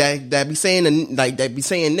racist, that be saying like that be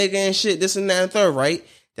saying nigga and shit, this and that and third, right?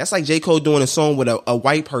 That's like J. Cole doing a song with a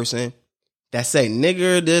white person that say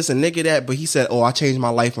nigger this and nigger that, but he said, oh, I changed my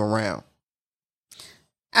life around.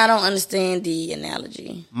 I don't understand the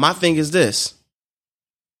analogy. My thing is this.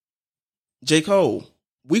 J. Cole,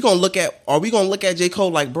 are we gonna look at J. Cole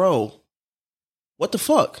like, bro, what the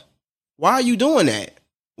fuck? Why are you doing that?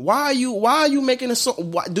 Why are you making a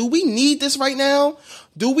song? Do we need this right now?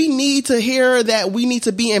 Do we need to hear that we need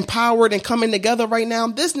to be empowered and coming together right now?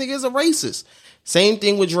 This nigga is a racist. Same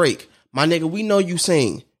thing with Drake. My nigga, we know you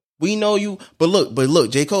sing. We know you, but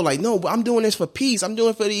look, J. Cole like, no, but I'm doing this for peace. I'm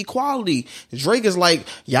doing it for the equality. Drake is like,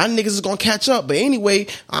 y'all niggas is gonna catch up. But anyway,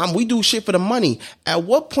 we do shit for the money. At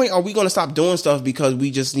what point are we gonna stop doing stuff because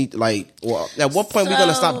we just need at what point are we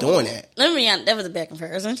gonna stop doing that? Let me that was a bad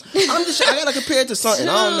comparison. I gotta compare it to something.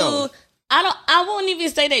 I don't know. I won't even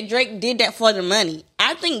say that Drake did that for the money.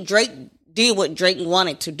 I think Drake did what Drake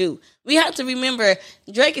wanted to do. We have to remember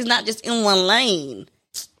Drake is not just in one lane.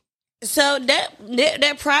 So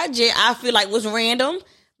that project, I feel like, was random,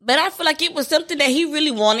 but I feel like it was something that he really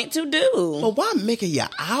wanted to do. But why make it your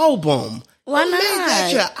album? Why not? Make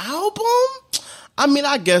that your album? I mean,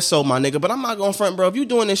 I guess so, my nigga, but I'm not going front, bro. If you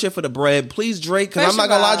doing this shit for the bread, please, Drake, because I'm not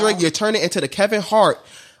going to lie, Drake, you're turning into the Kevin Hart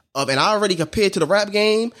of, and I already compared to the rap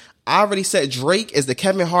game, I already said Drake is the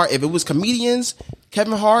Kevin Hart. If it was comedians,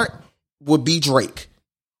 Kevin Hart would be Drake.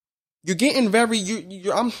 You're getting very.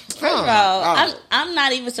 I'm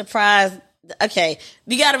not even surprised. Okay,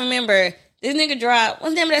 we got to remember this nigga dropped.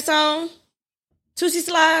 What's the name of that song? Tootsie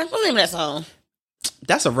Slide. What's the name of that song?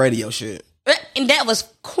 That's a radio shit. And that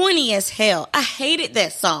was corny as hell. I hated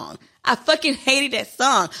that song. I fucking hated that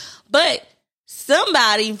song. But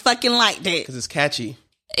somebody fucking liked it because it's catchy.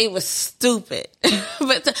 It was stupid.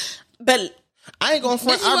 but. I ain't gonna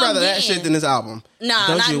front. I'd rather that shit than this album. Nah,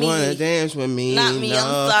 Don't not you me. wanna dance with me? Not me. No.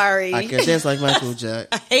 I'm sorry. I can dance like Michael Jackson.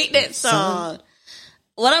 I hate that song.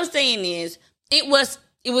 What I'm saying is, it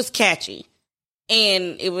was catchy,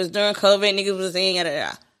 and it was during COVID. Niggas was saying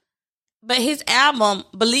it. But his album,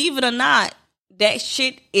 believe it or not, that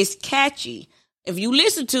shit is catchy. If you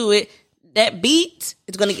listen to it, that beat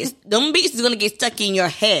is gonna get them beats is gonna get stuck in your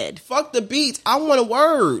head. Fuck the beats. I want the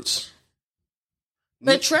words.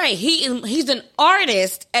 But Trey, he's an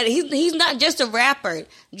artist, and he's not just a rapper.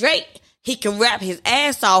 Drake, he can rap his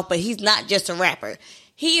ass off, but he's not just a rapper.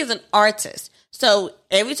 He is an artist. So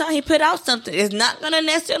every time he put out something, it's not going to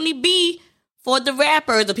necessarily be for the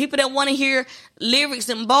rappers, the people that want to hear lyrics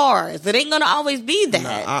and bars. It ain't going to always be that.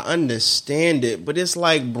 Nah, I understand it, but it's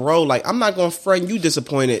like, bro, like, I'm not going to frighten you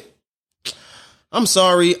disappointed. I'm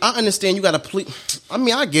sorry. I understand you got to please. I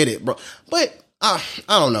mean, I get it, bro. But I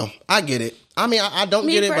don't know. I get it. I mean, I don't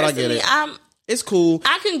get it, but I get it. It's cool.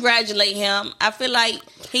 I congratulate him. I feel like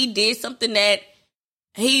he did something that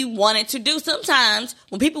he wanted to do. Sometimes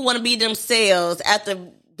when people want to be themselves after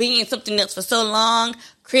being something else for so long,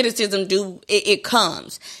 criticism it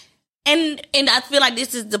comes. And I feel like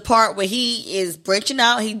this is the part where he is branching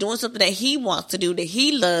out. He's doing something that he wants to do, that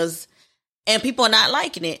he loves, and people are not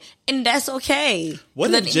liking it. And that's okay.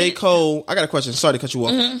 What if J. Cole... I got a question. Sorry to cut you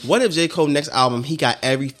off. Mm-hmm. What if J. Cole next album, he got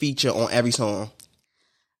every feature on every song?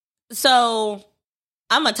 So,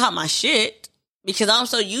 I'm going to talk my shit because I'm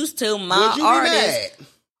so used to my artist.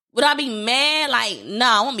 Would I be mad? Like, no,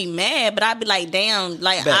 I won't be mad, but I'd be like, damn,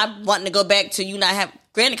 like, I want to go back to you not have...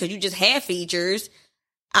 Granted, because you just had features.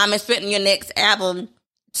 I'm expecting your next album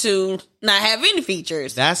to not have any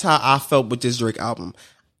features. That's how I felt with this Drake album.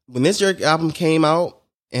 When this Drake album came out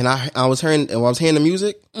and I was hearing the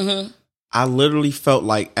music, mm-hmm. I literally felt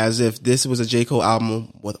like as if this was a J. Cole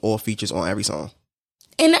album with all features on every song.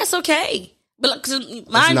 And that's okay. But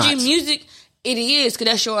mind you, music, it is,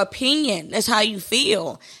 because that's your opinion. That's how you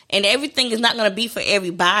feel. And everything is not going to be for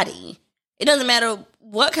everybody. It doesn't matter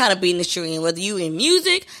what kind of business you're in, whether you in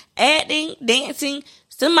music, acting, dancing,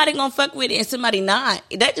 somebody gonna fuck with it and somebody not.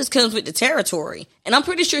 That just comes with the territory. And I'm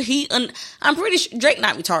pretty sure Drake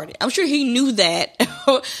not retarded. I'm sure he knew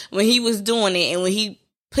that when he was doing it and when he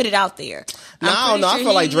put it out there. I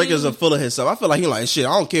feel like Drake is full of himself. I feel like he like, shit,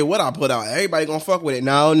 I don't care what I put out. Everybody gonna fuck with it.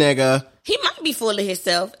 No, nigga. He might be full of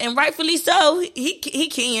himself, and rightfully so. He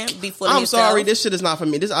can be full of himself. I'm sorry, this shit is not for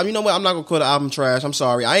me. You know what? I'm not gonna call the album trash. I'm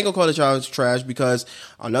sorry. I ain't gonna call the trash because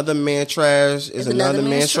another man trash is another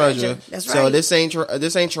man's treasure. That's right. So this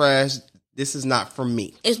ain't trash. This is not for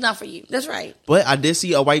me. It's not for you. That's right. But I did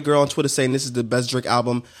see a white girl on Twitter saying this is the best Drake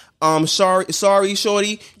album. Sorry,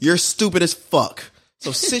 shorty, you're stupid as fuck.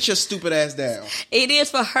 So sit your stupid ass down. It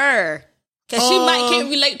is for her because she can't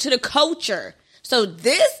relate to the culture. So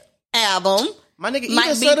this album, my nigga,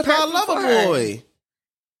 even Certified Lover Boy.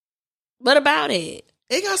 What about it?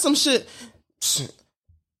 It got some shit.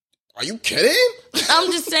 Are you kidding?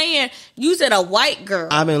 I'm just saying. You said a white girl.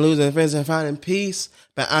 I've been losing friends and finding peace,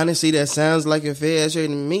 but honestly, that sounds like a fair trade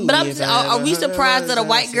to me. But I'm saying, are we surprised that a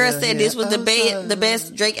white girl said this was the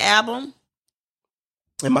best Drake album?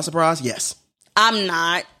 Am I surprised? Yes. I'm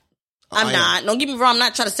not. I'm not. Don't get me wrong. I'm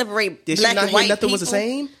not trying to separate black and white people. Nothing was the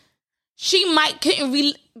same. She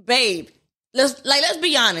couldn't babe. Let's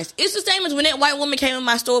be honest. It's the same as when that white woman came in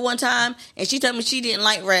my store one time and she told me she didn't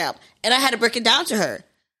like rap, and I had to break it down to her.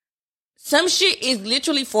 some shit is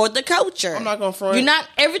literally for the culture. I'm not gonna front.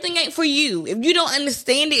 Everything ain't for you. If you don't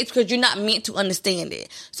understand it, it's because you're not meant to understand it.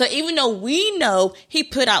 So even though we know he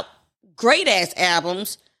put out great ass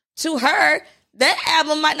albums, to her, that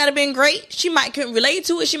album might not have been great. She might couldn't relate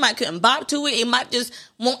to it. She might couldn't bop to it. It might just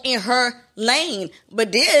won't in her lane.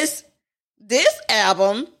 But this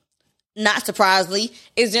album, not surprisingly,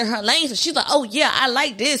 is in her lane. So she's like, oh yeah, I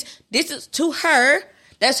like this. This is to her.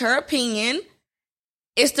 That's her opinion.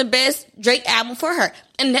 It's the best Drake album for her.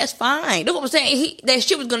 And that's fine. That's what I'm saying. That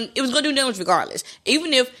shit was gonna do numbers regardless.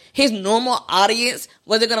 Even if his normal audience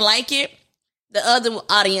wasn't gonna like it, the other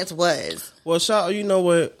audience was. Well, you know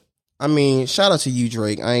what? I mean, shout out to you,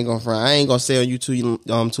 Drake. I ain't gonna stay on you too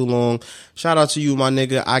long. Shout out to you, my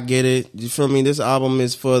nigga. I get it. You feel me? This album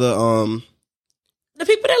is for the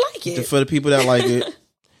people that like it. For the people that like it.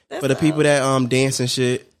 For the people that dance and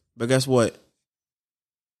shit. But guess what?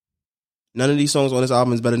 None of these songs on this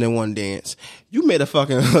album is better than One Dance. You made a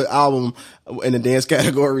fucking album in the dance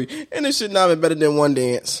category, and it should not be better than One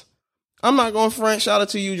Dance. I'm not going front. Shout out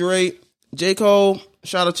to you, Drake. J. Cole,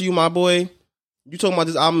 shout out to you, my boy. You talking about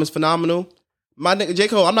this album is phenomenal. My nigga, J.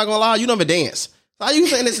 Cole, I'm not going to lie, you don't even dance. How you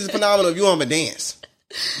saying this is phenomenal if you don't even dance?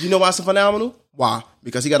 You know why it's phenomenal? Why?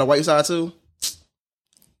 Because he got a white side too?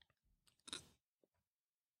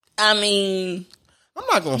 I mean... I'm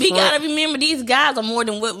not gonna. We gotta remember these guys are more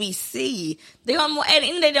than what we see. They are more. At the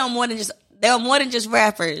end of the day, they are more than just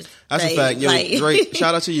rappers. That's a fact. Yo, Drake,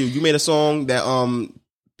 shout out to you. You made a song that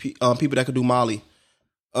people that could do Molly.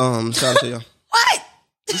 Shout out to you. What?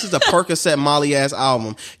 This is a Percocet Molly ass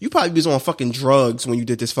album. You probably was on fucking drugs when you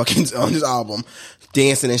did this fucking this album,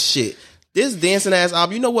 dancing and shit. This dancing ass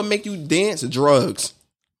album. You know what make you dance? Drugs.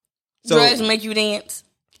 So, drugs make you dance.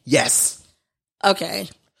 Yes. Okay.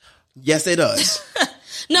 Yes, it does.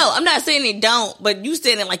 No, I'm not saying it don't, but you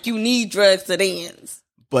saying it like you need drugs to dance.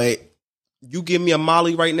 But you give me a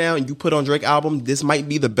Molly right now and you put on Drake album, this might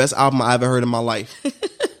be the best album I ever heard in my life.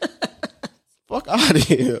 Fuck out of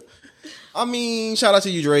here. I mean, shout out to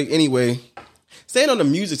you, Drake. Anyway, staying on the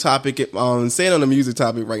music topic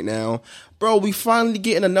right now, bro, we finally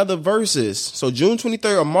getting another Verzuz. So June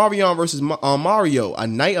 23rd, Omarion versus Mario, a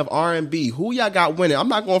night of R&B. Who y'all got winning? I'm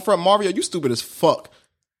not going front Mario. You stupid as fuck.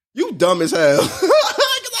 You dumb as hell. Cause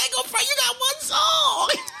I ain't gonna front. You got one song.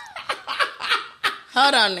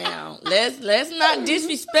 Hold on now. Let's not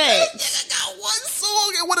disrespect. I got one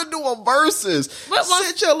song and want to do a Verzuz.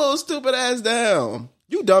 Sit your little stupid ass down.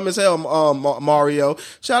 You dumb as hell, Mario.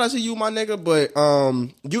 Shout out to you, my nigga. But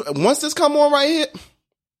you once this come on right here.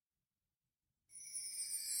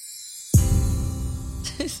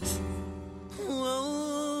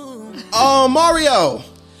 Mario.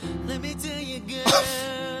 Let me tell you, girl.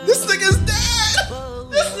 This nigga's dead.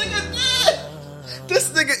 This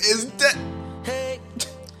nigga is dead. Hey,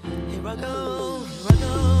 here I go.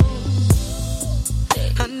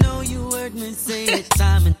 I know you heard me say it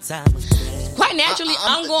time and time again. Quite naturally,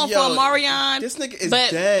 I'm going for Omarion. This nigga is but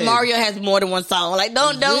dead. Mario has more than one song. Like,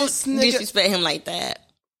 don't disrespect him like that.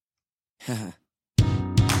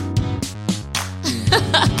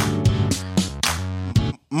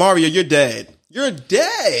 Mario, you're dead. You're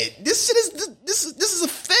dead. This shit is this is a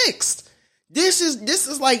fixed. This is done.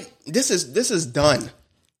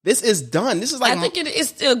 This is done. This is like I think it is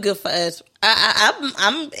still good for us.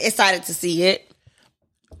 I'm excited to see it.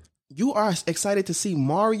 You are excited to see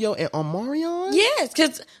Mario and Omarion? Yes,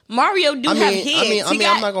 because Mario have hits. I'm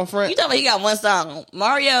not gonna front. You talking about he got one song.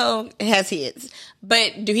 Mario has hits,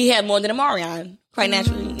 but do he have more than Omarion? Quite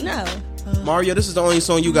naturally, no. Mario, this is the only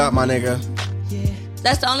song you got, my nigga.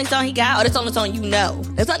 That's the only song he got, or that's the only song you know.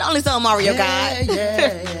 That's not the only song Mario got.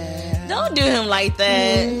 Yeah. Don't do him like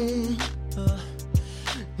that.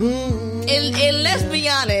 And let's be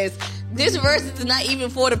honest, this verse is not even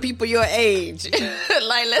for the people your age.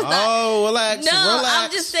 Like, let's not. Oh, relax. No, relax. I'm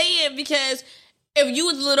just saying because if you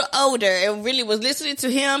was a little older and really was listening to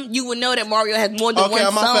him, you would know that Mario has more than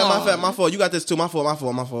one song. Okay, my fault. You got this too. My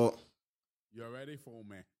fault. You ready for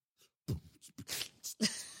me?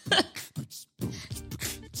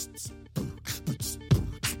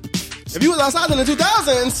 If you was outside in the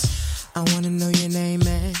 2000s, I wanna know your name,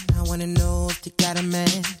 man. I wanna know if you got a man.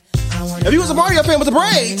 If you was a Mario fan with the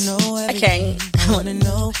braids, I can't. I wanna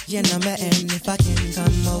know your number and if I can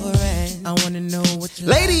come over and I wanna know what you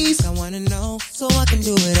ladies. Like. I wanna know so I can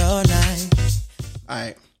do it all night.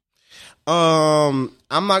 Alright. I'm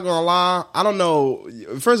not gonna lie. I don't know.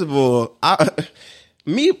 First of all,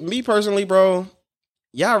 me personally, bro,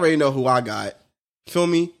 y'all already know who I got. Feel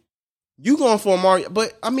me? You going for Mario,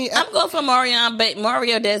 but I mean, I'm going for Omarion, but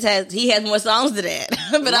Mario has more songs than that.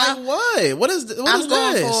 But like what? What is I'm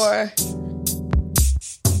this? Going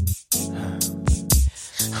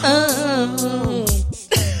Oh.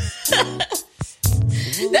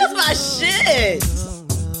 That's my shit.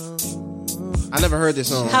 I never heard this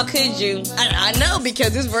song. How could you? I know,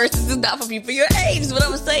 because this verse is not for people your age, is what I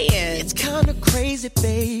was saying. It's kind of crazy,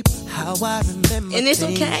 babe, how I remember. And it's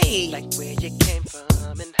okay. Like where you came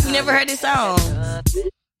from and You never heard this song?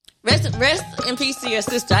 Rest in peace to your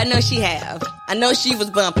sister. I know she have. I know she was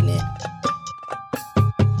bumping it.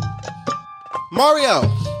 Mario,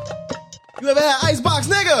 you ever had Icebox,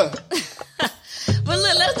 nigga? But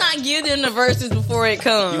look, let's not give them the verses before it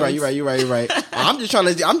comes. You're right. I'm just trying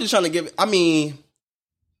to give. I mean,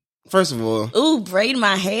 first of all, Ooh, braid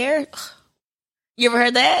my hair. You ever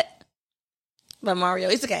heard that? By Mario.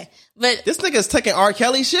 It's okay. But this nigga's taking R.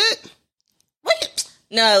 Kelly shit. what?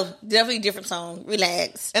 No, definitely different song.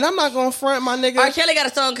 Relax. And I'm not gonna front my nigga. R. Kelly got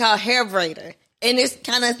a song called Hair Braider. And it's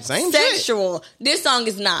kind of Same sexual. Shit. This song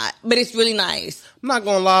is not, but it's really nice. I'm not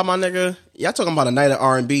gonna lie, my nigga. Y'all talking about a night of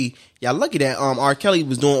R&B. Y'all lucky that R. Kelly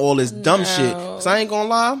was doing all this dumb shit. Cause I ain't gonna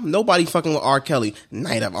lie, nobody fucking with R. Kelly.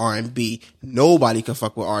 Night of R&B. Nobody can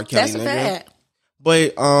fuck with R. Kelly. That's a nigga. fact.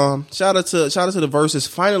 But shout out to the Verzuz.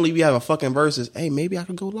 Finally, we have a fucking Verzuz. Hey, maybe I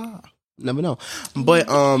could go live. Never know. But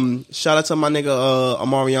shout out to my nigga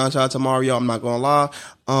Omarion. Shout out to Mario. I'm not gonna lie.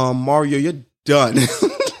 Mario, you're done.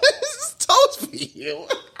 It's toast for you.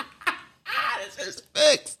 This is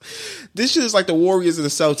fixed. This shit is like the Warriors and the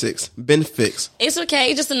Celtics. Been fixed. It's okay.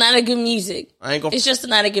 It's just a night of good music. I ain't gonna. It's just a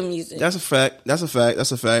night of good music. That's a fact.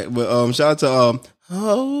 But shout out to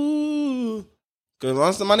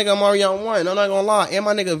cause my nigga Omarion won. I'm not gonna lie. And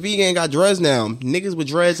my nigga Vegan got dreads now. Niggas with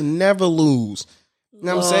dreads never lose. You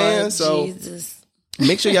know what I'm saying? So Jesus.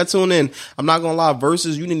 make sure y'all tune in. I'm not gonna lie.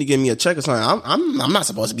 Versus, you need to give me a check or something. I'm not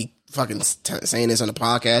supposed to be fucking saying this on the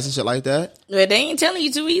podcast and shit like that. Well, they ain't telling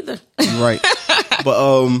you to either. Right.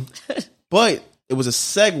 But it was a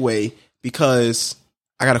segue because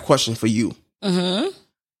I got a question for you. Mm-hmm.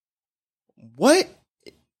 What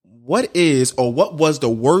is or what was the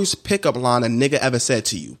worst pickup line a nigga ever said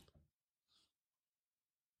to you?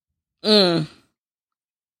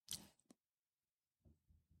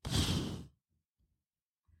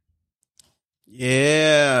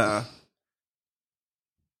 Yeah.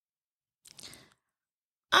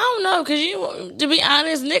 I don't know, because to be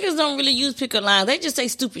honest, niggas don't really use pickup lines. They just say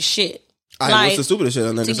stupid shit. What's the stupidest shit a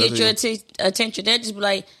nigga to said get your attention? They just be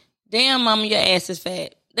like, damn, mama, your ass is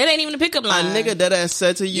fat. That ain't even a pickup line. A nigga that ass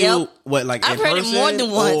said to you, Yep. what, like I've in heard person? it more than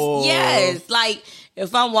once. Or... Yes. Like,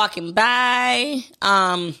 if I'm walking by,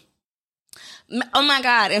 oh my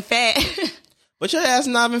God, in fact. But your ass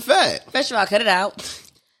not even fat. First of all, cut it out.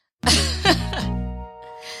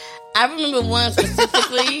 I remember one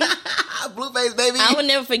specifically. Blueface, baby. I will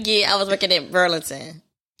never forget. I was working at Burlington,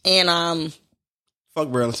 and fuck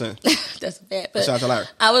Burlington. that's bad. But shout out to Larry.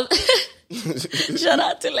 I was shout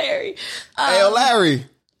out to Larry. Hey, yo, Larry.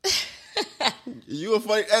 You a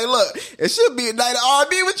funny. Hey, look, it should be a night of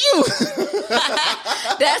R&B with you.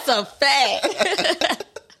 That's a fact.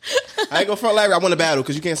 I ain't gonna front Larry. I want to battle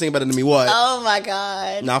because you can't sing better than me. What? Oh my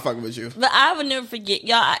God. Nah, I'm fucking with you. But I would never forget,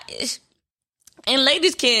 y'all. And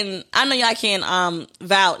ladies I know y'all can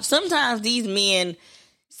vouch. Sometimes these men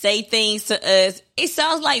say things to us. It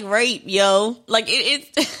sounds like rape, yo. Like it's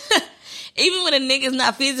even when a nigga's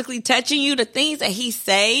not physically touching you, the things that he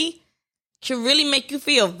say can really make you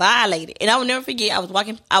feel violated. And I will never forget. I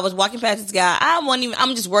was walking past this guy.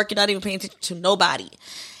 I'm just working, not even paying attention to nobody.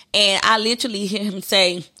 And I literally hear him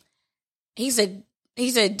say, he said,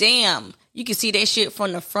 damn, you can see that shit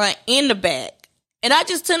from the front and the back. And I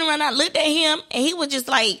just turned around, I looked at him, and he was just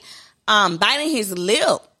like, biting his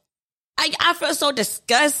lip. I felt so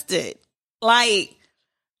disgusted. Like,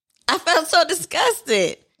 I felt so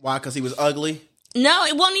disgusted. Why? Because he was ugly? No,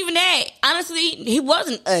 it wasn't even that. Honestly, he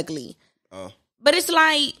wasn't ugly. Oh. But it's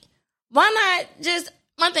like, why not just,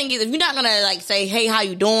 my thing is, if you're not going to like say, hey, how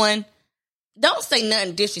you doing? Don't say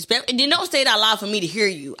nothing disrespectful. And then don't say it out loud for me to hear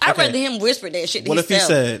you. I'd rather him whisper that shit to What himself. if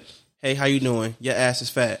he said, hey, how you doing? Your ass is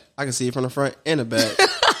fat. I can see it from the front and the back.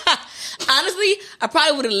 Honestly, I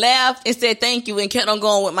probably would have laughed and said thank you and kept on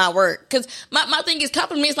going with my work. Because my thing is,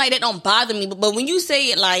 compliments like that don't bother me. But when you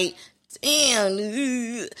say it like, damn,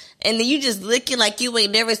 and then you just looking like you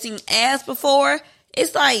ain't never seen ass before,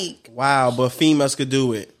 it's like... Wow, but females could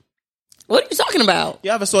do it. What are you talking about?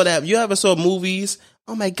 You ever saw that? You ever saw movies?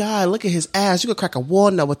 Oh my God, look at his ass. You could crack a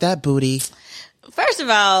walnut with that booty. First of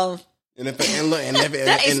all...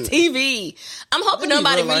 That is TV. I'm hoping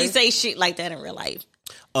nobody really life. say shit like that in real life.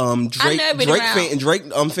 Drake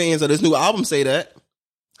fans of this new album say that.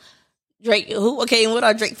 Drake who? Okay, and what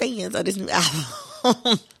are Drake fans of this new album?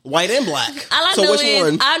 White and black. All I so know which is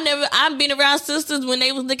one? I've been around sisters when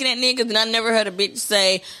they was looking at niggas, and I never heard a bitch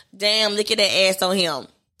say, "Damn, look at that ass on him."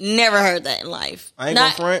 Never heard that in life. I ain't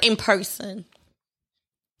Not gonna front. in person.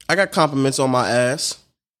 I got compliments on my ass.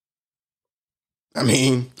 I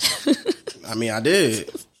mean, I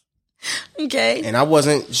did. Okay. And I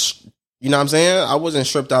wasn't, you know what I'm saying? I wasn't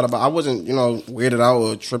tripped out about, I wasn't, weirded out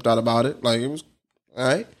or tripped out about it. Like, it was, all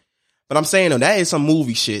right. But I'm saying, though, that is some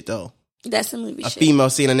movie shit, though. That's some movie shit. A female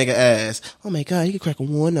seeing a nigga ass. Oh my God, you can crack a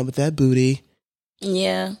one up with that booty.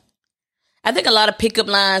 Yeah. I think a lot of pickup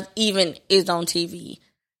lines even is on TV.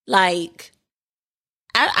 Like,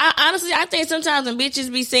 I honestly, I think sometimes when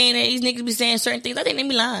bitches be saying that, these niggas be saying certain things, I think they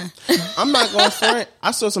be lying. I'm not going front.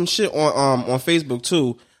 I saw some shit on Facebook,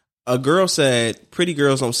 too. A girl said, pretty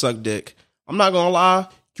girls don't suck dick. I'm not going to lie.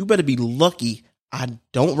 You better be lucky I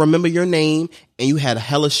don't remember your name and you had a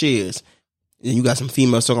hella shares. And you got some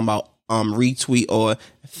females talking about retweet or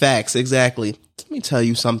facts. Exactly. Let me tell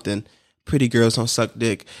you something. Pretty girls don't suck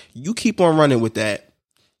dick. You keep on running with that.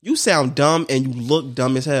 You sound dumb and you look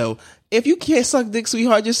dumb as hell. If you can't suck dick,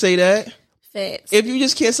 sweetheart, just say that. Facts. If you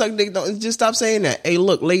just can't suck dick, just stop saying that. Hey,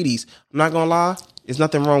 look, ladies, I'm not going to lie. There's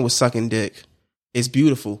nothing wrong with sucking dick. It's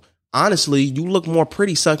beautiful. Honestly, you look more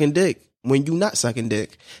pretty sucking dick when you not sucking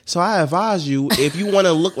dick. So I advise you, if you want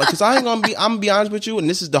to look like, because I'm going to be honest with you, and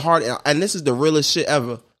this is the hard, and this is the realest shit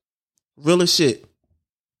ever. Realest shit.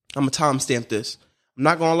 I'm going to timestamp this. I'm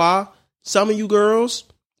not going to lie. Some of you girls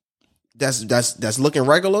that's looking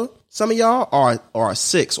regular, some of y'all are a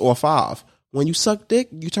 6 or a 5. When you suck dick,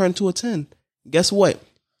 you turn to a 10. Guess what?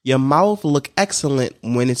 Your mouth look excellent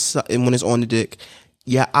when it's on the dick.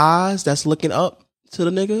 Your eyes that's looking up to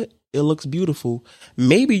the nigga, it looks beautiful.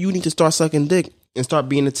 Maybe you need to start sucking dick and start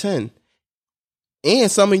being a 10.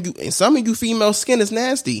 And some of you female skin is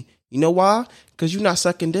nasty. You know why? Because you're not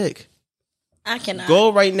sucking dick. I cannot.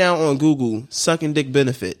 Go right now on Google, sucking dick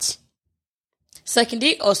benefits. Sucking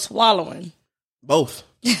dick or swallowing? Both.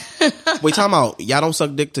 Wait, time out. Y'all don't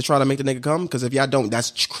suck dick to try to make the nigga come? Because if y'all don't,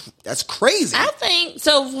 that's crazy. I think,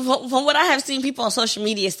 so from what I have seen people on social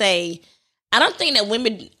media say, I don't think that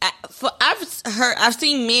women, I've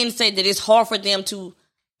seen men say that it's hard for them to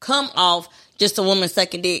come off just a woman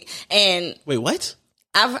sucking dick. And wait, what?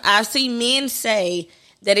 I've seen men say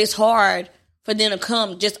that it's hard for them to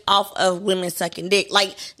come just off of women sucking dick.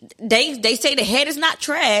 Like, they say the head is not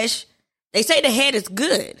trash. They say the head is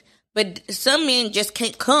good. But some men just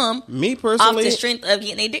can't come me personally, off the strength of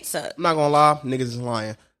getting their dick sucked. I'm not gonna lie, niggas is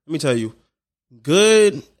lying. Let me tell you,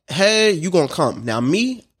 good head, you gonna come. Now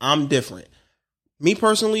me, I'm different. Me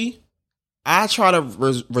personally, I try to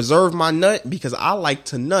reserve my nut because I like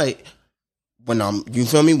to nut when you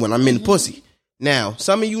feel me, when I'm in the pussy. Now,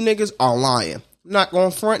 some of you niggas are lying. I'm not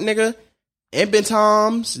gonna front, nigga. It been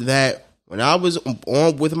times that when I was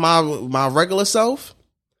on with my regular self,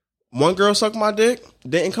 one girl sucked my dick,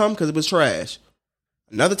 didn't come because it was trash.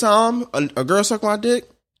 Another time, a girl sucked my dick,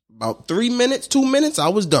 about 3 minutes, 2 minutes, I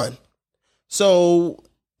was done. So,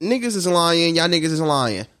 niggas is lying, y'all niggas is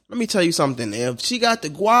lying. Let me tell you something. If she got the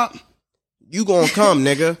guap, you gonna come,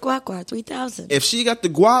 nigga. Guap 3000. If she got the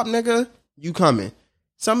guap, nigga, you coming.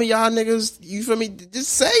 Some of y'all niggas, you feel me?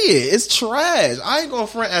 Just say it. It's trash. I ain't gonna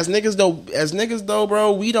front as niggas though,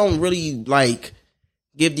 bro. We don't really like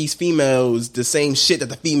give these females the same shit that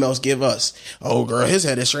the females give us. Oh, girl, his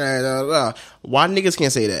head is trash. Blah, blah. Why niggas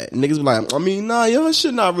can't say that? Niggas be like, I mean, nah, your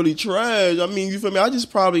shit not really trash. I mean, you feel me? I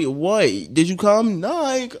just probably, what? Did you come? Nah,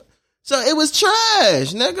 I ain't. So it was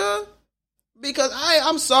trash, nigga. Because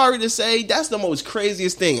I'm sorry to say, that's the most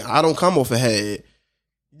craziest thing. I don't come off a head.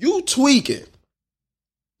 You tweaking.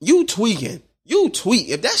 You tweak.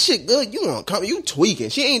 If that shit good, you won't come. You tweaking.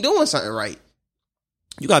 She ain't doing something right.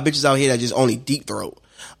 You got bitches out here that just only deep throat.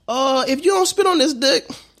 If you don't spit on this dick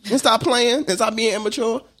and stop playing and stop being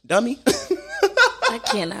immature, dummy. I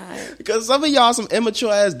cannot. Because some of y'all some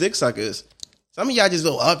immature ass dick suckers. Some of y'all just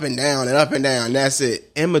go up and down and up and down. That's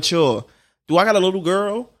it. Immature. Do I got a little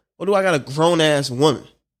girl or do I got a grown ass woman?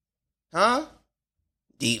 Huh?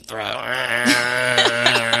 Deep throat.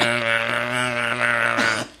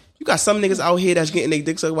 You got some niggas out here that's getting their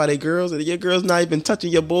dick sucked by their girls, and your girl's not even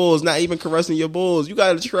touching your balls, not even caressing your balls. You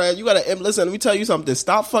gotta listen, let me tell you something.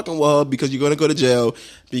 Stop fucking with her because you're gonna go to jail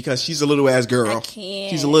because she's a little ass girl. I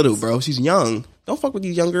can't. She's a little, bro. She's young. Don't fuck with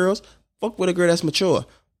these young girls. Fuck with a girl that's mature.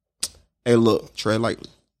 Hey, look, tread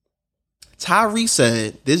lightly. Tyree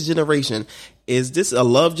said, this generation, is this a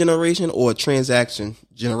love generation or a transaction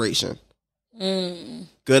generation?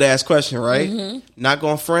 Good ass question, right? Mm-hmm. Not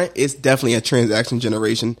going front. It's definitely a transaction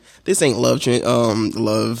generation. This ain't love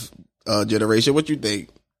generation. What you think?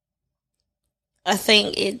 I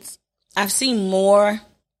think it's I've seen more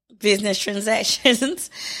business transactions.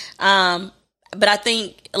 But I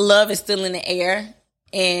think love is still in the air,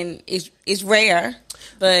 and it's rare.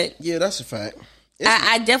 But yeah, that's a fact.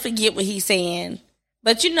 I definitely get what he's saying.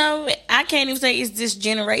 But I can't even say it's this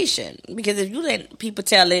generation, because if you let people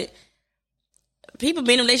tell it, people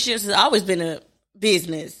being in relationships has always been a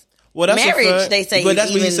business. Well, that's marriage, a fact, they say, but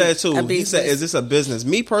that's what he said too. He said, "Is this a business?"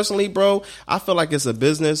 Me personally, bro, I feel like it's a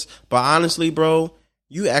business. But honestly, bro,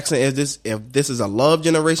 you asking if this is a love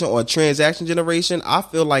generation or a transaction generation, I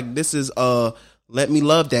feel like this is let me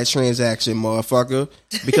love that transaction, motherfucker.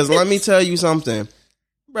 Because let me tell you something,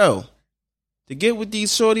 bro. To get with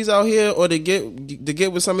these shorties out here, or to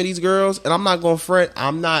get with some of these girls, and I'm not gonna fret.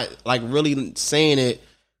 I'm not like really saying it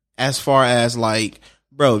as far as like,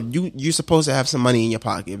 bro, you're supposed to have some money in your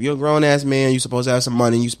pocket. If you're a grown ass man, you're supposed to have some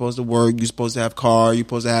money. You're supposed to work. You're supposed to have a car. You're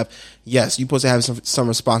supposed to have some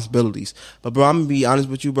responsibilities. But bro, I'm gonna be honest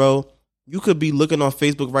with you, bro. You could be looking on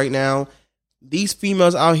Facebook right now. These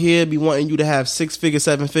females out here be wanting you to have 6 figures,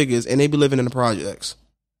 7 figures, and they be living in the projects.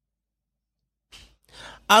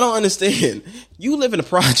 I don't understand. You live in the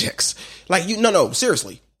projects. Like, no,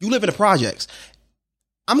 seriously. You live in the projects.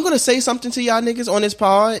 I'm going to say something to y'all niggas on this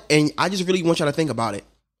pod, and I just really want y'all to think about it.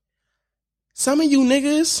 Some of you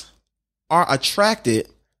niggas are attracted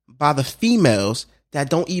by the females that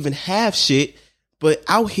don't even have shit, but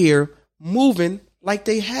out here moving like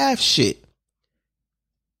they have shit.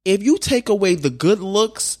 If you take away the good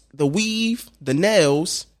looks, the weave, the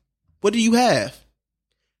nails, what do you have?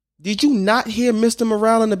 Did you not hear Mr.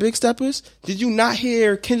 Morale and the Big Steppers? Did you not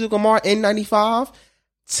hear Kendrick Lamar N95?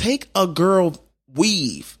 Take a girl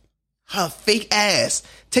weave, her fake ass.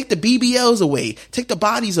 Take the BBLs away. Take the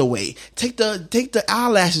bodies away. Take the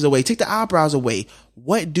eyelashes away. Take the eyebrows away.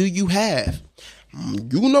 What do you have?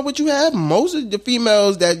 You know what you have? Most of the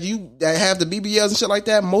females that have the BBLs and shit like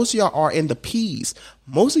that, most of y'all are in the P's.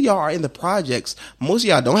 Most of y'all are in the projects. Most of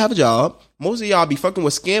y'all don't have a job. Most of y'all be fucking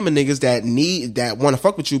with scamming niggas that want to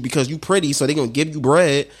fuck with you because you pretty, so they gonna give you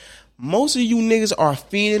bread. Most of you niggas are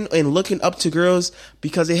feeding and looking up to girls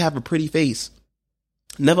because they have a pretty face.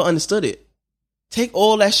 Never understood it. Take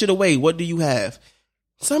all that shit away. What do you have?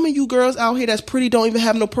 Some of you girls out here that's pretty don't even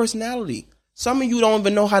have no personality. Some of you don't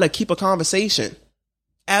even know how to keep a conversation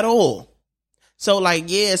at all. So that's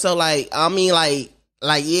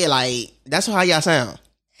how y'all sound.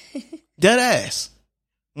 Dead ass.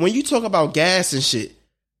 When you talk about gas and shit,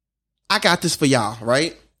 I got this for y'all,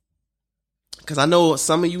 right? Because I know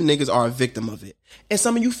some of you niggas are a victim of it. And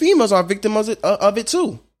some of you females are a victim of it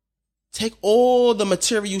too. Take all the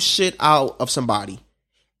material shit out of somebody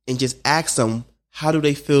and just ask them, how do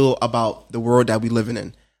they feel about the world that we living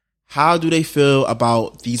in? How do they feel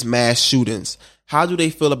about these mass shootings? How do they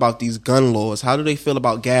feel about these gun laws? How do they feel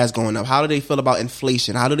about gas going up? How do they feel about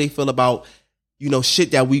inflation? How do they feel about,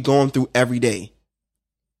 shit that we going through every day?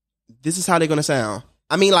 This is how they're going to sound.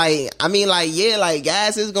 Yeah,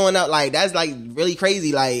 gas is going up. Like, that's really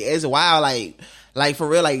crazy. Like, it's wild. Like for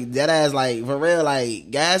real, that ass, for real,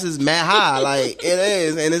 gas is mad high. Like, it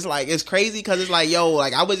is. And it's crazy because it's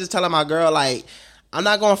I was just telling my girl, I'm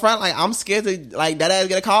not going front. I'm scared to that ass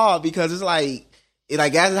get a car because it's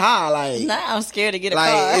gas is high. Nah, I'm scared to get a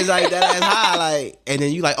car. It's that ass high. And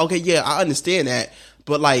then you okay, yeah, I understand that.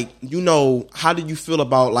 But how do you feel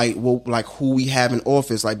about who we have in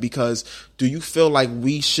office? Because do you feel like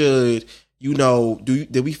we should, do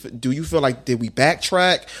you feel like did we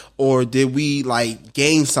backtrack or did we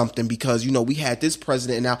gain something because we had this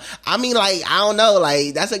president now? I don't know.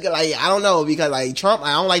 That's a good I don't know because Trump,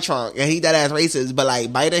 I don't like Trump and he that ass racist, but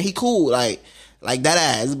Biden, he cool that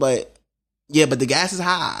ass. But yeah, but the gas is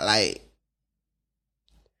high.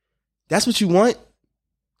 That's what you want.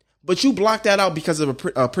 But you block that out because of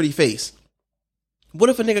a pretty face.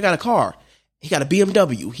 What if a nigga got a car? He got a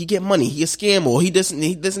BMW. He get money. He a scammer. He this and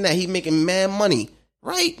that. He making mad money.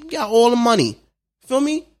 Right? He got all the money. Feel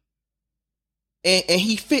me? And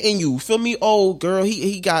he fitting you. Feel me? Oh, girl,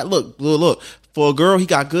 he got, look. For a girl, he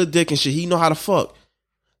got good dick and shit. He know how to fuck.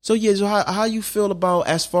 So yeah, so how you feel about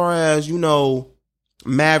as far as,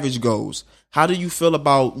 marriage goes? How do you feel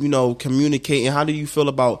about, communicating? How do you feel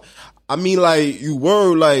about... you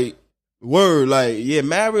yeah,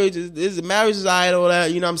 marriage is alright, all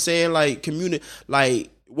that, you know what I'm saying?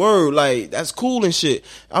 That's cool and shit.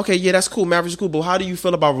 Okay, yeah, that's cool. Marriage is cool, but how do you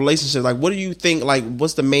feel about relationships? What do you think,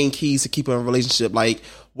 what's the main keys to keeping a relationship?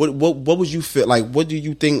 What would you feel, what do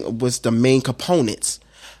you think was the main components?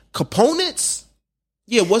 Components?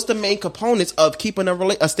 Yeah, what's the main components of keeping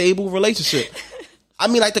a stable relationship?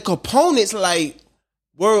 The components, I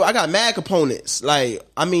got mad components. You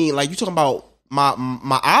talking about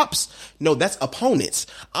my ops. No, that's opponents.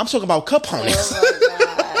 I'm talking about components. Oh my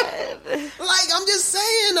God. Like, I'm just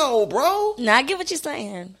saying though, bro. No, I get what you're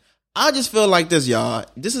saying. I just feel like this, y'all.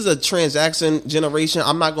 This is a transaction generation.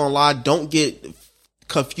 I'm not gonna lie. Don't get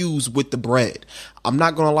confused with the bread. I'm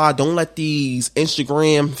not gonna lie. Don't let these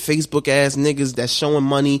Instagram, Facebook ass niggas that's showing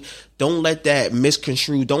money. Don't let that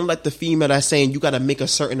misconstrue. Don't let the female that's saying you gotta make a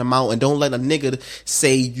certain amount, and don't let a nigga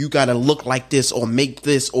say you gotta look like this or make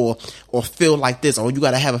this or feel like this or you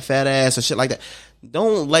gotta have a fat ass or shit like that.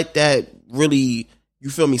 Don't let that really, you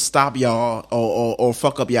feel me, stop y'all or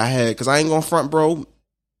fuck up y'all head. Cause I ain't gonna front, bro.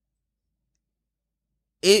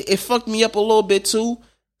 It fucked me up a little bit too.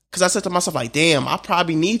 Cause I said to myself, like, damn, I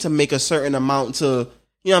probably need to make a certain amount to, you know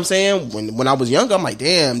what I'm saying? When I was younger, I'm like,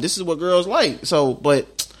 damn, this is what girls like. So,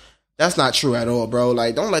 but that's not true at all, bro.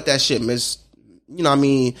 Like, don't let that shit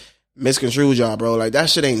misconstrue y'all, bro. Like, that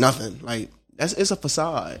shit ain't nothing. Like, it's a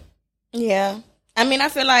facade. Yeah. I mean, I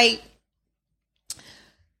feel like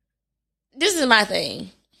this is my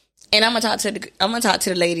thing. And I'm gonna talk to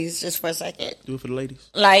the ladies just for a second. Do it for the ladies.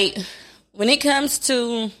 Like, when it comes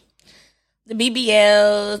to the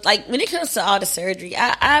BBLs, like when it comes to all the surgery,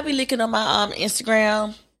 I be looking on my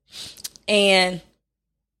Instagram and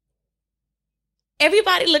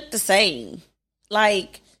everybody look the same.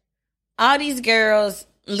 Like, all these girls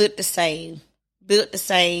look the same, built the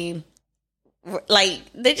same. Like,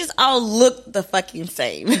 they just all look the fucking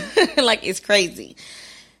same. Like, it's crazy.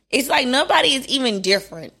 It's like nobody is even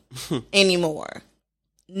different anymore.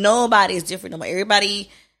 Nobody is different anymore. Everybody,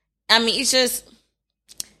 I mean, it's just,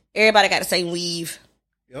 everybody got the same weave.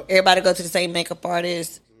 Yep. Everybody go to the same makeup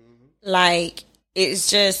artist. Mm-hmm. Like, it's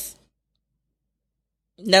just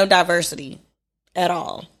no diversity at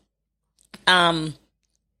all. I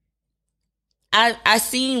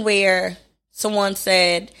seen where someone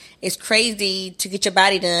said it's crazy to get your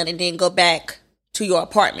body done and then go back to your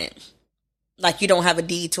apartment. Like, you don't have a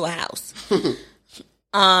deed to a house.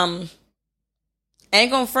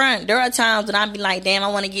 Ain't gonna front. There are times when I be like, damn, I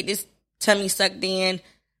want to get this tummy sucked in.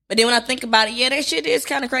 But then when I think about it, yeah, that shit is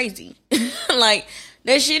kind of crazy. Like,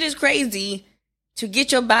 that shit is crazy to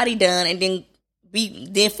get your body done and then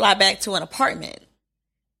fly back to an apartment.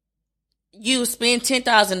 You spend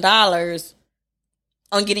 $10,000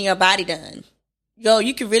 on getting your body done. Yo,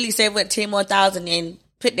 you could really save what, 10 more thousand and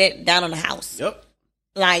put that down on the house. Yep.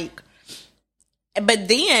 Like, but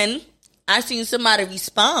then I seen somebody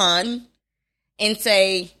respond and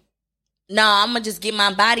say, "Nah, I'm gonna just get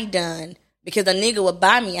my body done because a nigga would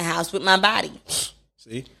buy me a house with my body."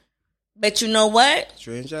 See? But you know what?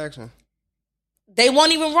 Transaction. They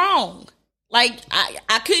weren't even wrong. Like,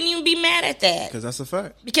 I couldn't even be mad at that. Because that's a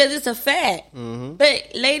fact. Because it's a fact. Mm-hmm.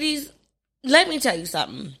 But ladies, let me tell you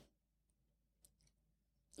something.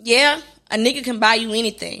 Yeah, a nigga can buy you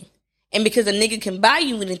anything. And because a nigga can buy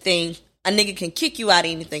you anything, a nigga can kick you out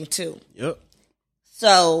of anything too. Yep.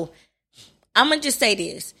 So, I'm going to just say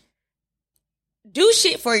this. Do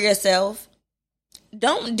shit for yourself.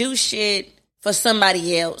 Don't do shit for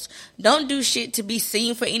somebody else. Don't do shit to be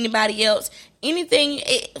seen for anybody else. Anything,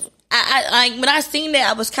 like, when I seen that,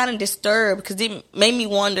 I was kind of disturbed because it made me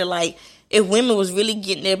wonder, like, if women was really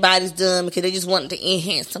getting their bodies done because they just wanted to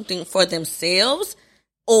enhance something for themselves,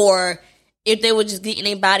 or if they were just getting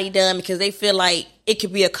their body done because they feel like it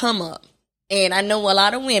could be a come up. And I know a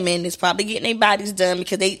lot of women is probably getting their bodies done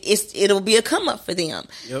because it'll be a come up for them.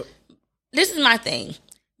 Yep. This is my thing.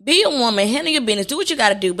 Be a woman, handle your business, do what you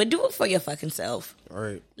gotta do, but do it for your fucking self. All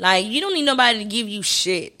right. Like, you don't need nobody to give you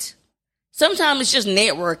shit. Sometimes it's just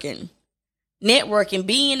networking. Networking,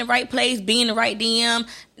 be in the right place, be in the right DM.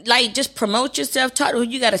 Like, just promote yourself, talk to who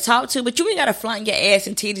you gotta talk to, but you ain't gotta flaunt your ass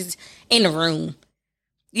and titties in the room.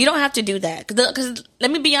 You don't have to do that. Because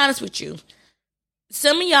let me be honest with you.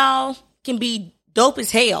 Some of y'all can be dope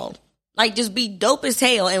as hell. Like, just be dope as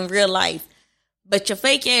hell in real life. But your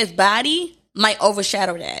fake ass body might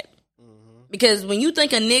overshadow that. Mm-hmm. Because when you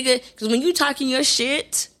think a nigga, because when you talking your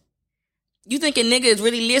shit, you think a nigga is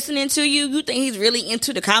really listening to you, you think he's really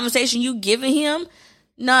into the conversation you giving him.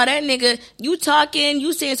 No, that nigga, you talking,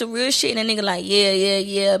 you saying some real shit, and that nigga like,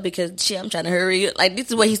 yeah, because shit, I'm trying to hurry up. Like, this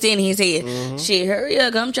is what he's saying in his head. Mm-hmm. Shit, hurry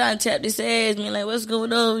up, I'm trying to tap this ass. Man, like, what's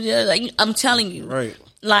going on? Yeah, like, I'm telling you. Right.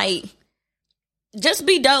 Like, just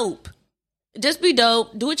be dope. Just be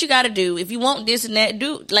dope. Do what you gotta do. If you want this and that,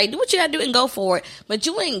 do what you gotta do and go for it. But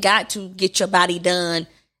you ain't got to get your body done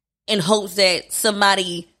in hopes that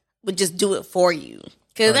somebody would just do it for you.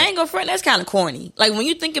 Cause I ain't gonna front, that's kind of corny. Like, when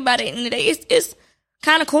you think about it in the day, it's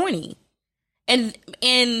kind of corny. And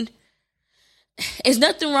there's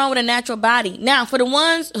nothing wrong with a natural body. Now, for the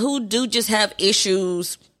ones who do just have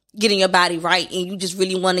issues getting your body right and you just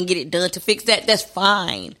really want to get it done to fix that, that's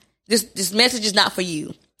fine. This message is not for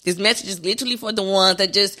you. This message is literally for the ones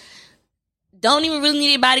that just don't even really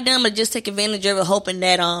need their body done, but just take advantage of it, hoping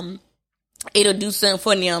that it'll do something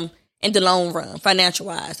for them in the long run, financial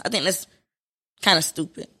wise. I think that's kind of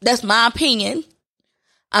stupid. That's my opinion.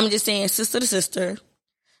 I'm just saying, sister to sister,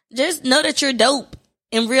 just know that you're dope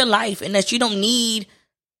in real life and that you don't need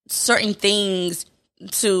certain things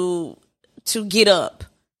to get up,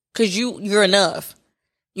 because you're enough.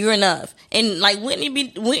 You're enough. And like, wouldn't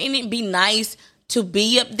it be nice to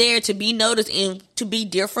be up there, to be noticed, and to be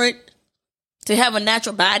different, to have a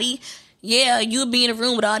natural body? Yeah, you'll be in a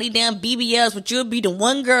room with all these damn BBLs, but you'll be the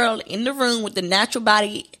one girl in the room with the natural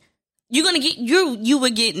body. You're gonna get you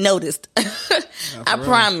would get noticed. I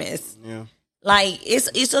promise. Yeah. Like,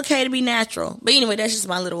 it's okay to be natural. But anyway, that's just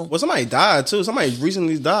my little... Well, somebody died, too. Somebody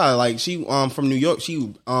recently died. Like, she, from New York, she,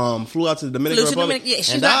 flew out to the Dominican Republic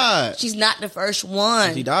and died. She's not the first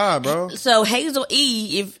one. She died, bro. So, Hazel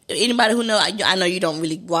E., if anybody who know... I know you don't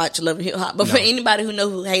really watch Love and Hip Hop, but for anybody who know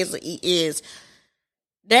who Hazel E. is,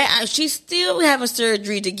 that she's still having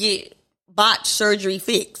surgery to get botched surgery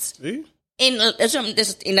fixed. See? And that's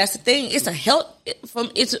the thing.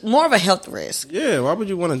 It's more of a health risk. Yeah, why would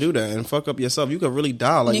you want to do that and fuck up yourself? You could really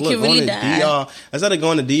die. Like, look, going to DR, instead of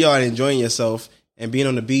going to DR and enjoying yourself and being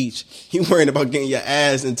on the beach, you worrying about getting your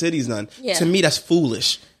ass and titties done. Yeah. To me, that's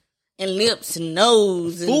foolish. And lips and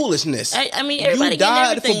nose. Foolishness. I mean, everybody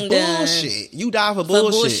getting everything done. Bullshit. You died for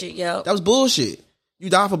bullshit. Yo. That was bullshit. You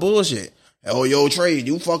died for bullshit. Oh, yo, Trey,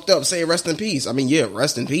 you fucked up. Say rest in peace. I mean, yeah,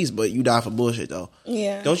 rest in peace, but you died for bullshit, though.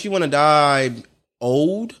 Yeah. Don't you want to die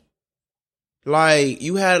old? Like,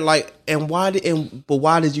 you had, like, but why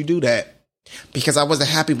did you do that? Because I wasn't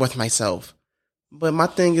happy with myself. But my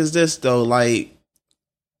thing is this, though, like,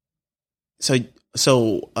 so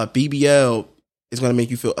a BBL is going to make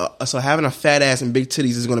you feel, so having a fat ass and big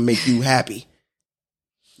titties is going to make you happy.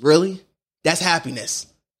 Really? That's happiness.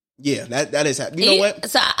 Yeah, that is happy. You know what?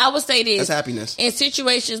 So I would say this. That's happiness. In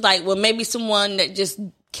situations like, well, maybe someone that just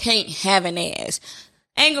can't have an ass.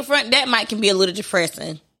 Angle front, that can be a little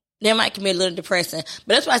depressing. But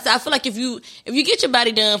that's why I feel like if you get your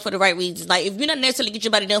body done for the right reasons, like if you're not necessarily get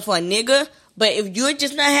your body done for a nigga, but if you're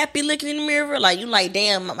just not happy looking in the mirror, like you like,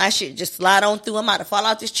 damn, my shit just slide on through. I'm about to fall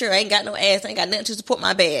out this chair. I ain't got no ass. I ain't got nothing to support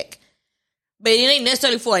my back. But it ain't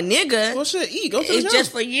necessarily for a nigga. Well, shit, go to the It's gym.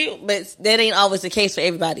 just for you. But that ain't always the case for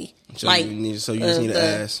everybody. So you just need an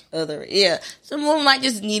ass. Someone might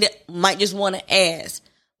just want an ass.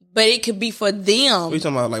 But it could be for them. What are you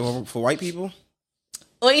talking about? Like for white people?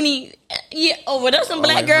 Or but there's some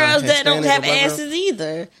black girls that don't have asses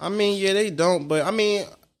either. I mean, yeah, they don't. But I mean,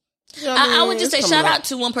 I would just say shout out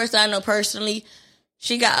to one person I know personally.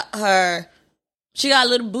 She got a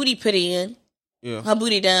little booty put in. Yeah. Her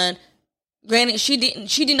booty done. Granted, she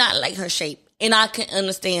did not like her shape, and I can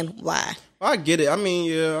understand why. I get it. I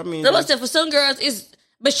mean, yeah. So for some girls,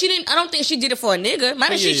 but she didn't. I don't think she did it for a nigga.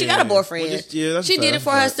 Might she got a boyfriend. She did it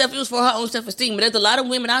for herself. It was for her own self-esteem. But there's a lot of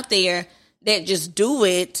women out there that just do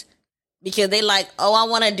it because they like, oh, I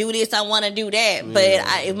want to do this, I want to do that. Yeah.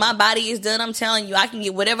 But if my body is done, I'm telling you, I can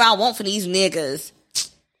get whatever I want for these niggas.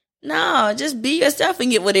 No, just be yourself and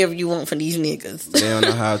get whatever you want from these niggas. They don't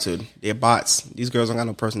know how to. They're bots. These girls don't got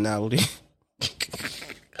no personality.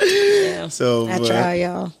 Yeah. So I try,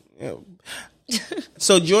 y'all. Yeah.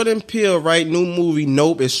 So Jordan Peele, right? New movie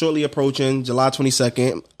Nope is shortly approaching July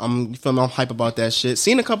 22nd. I'm hype about that shit.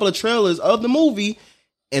 Seen a couple of trailers of the movie,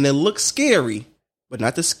 and it looks scary, but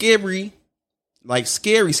not the scary, like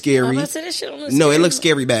scary. No, it looks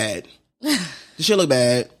scary bad. The shit look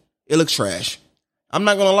bad. It looks trash. I'm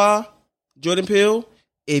not gonna lie, Jordan Peele.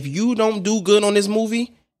 If you don't do good on this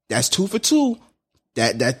movie, that's 2 for 2.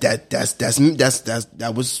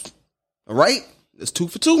 That was all right. That's 2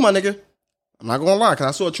 for 2, my nigga. I'm not gonna lie, because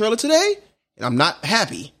I saw a trailer today, and I'm not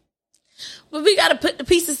happy. But we gotta put the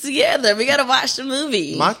pieces together. We gotta watch the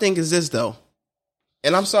movie. My thing is this, though,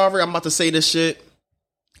 and I'm sorry I'm about to say this shit.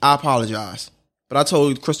 I apologize, but I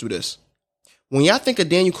told Crystal this. When y'all think of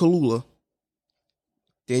Daniel Kaluuya,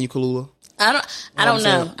 I don't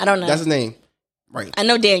know. That's his name, right? I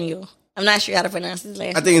know Daniel. I'm not sure how to pronounce his last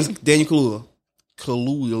name. I think it's Daniel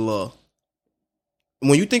Kaluuya.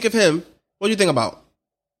 When you think of him, what do you think about?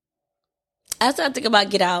 I think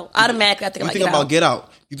about Get Out. Automatically, I think about Get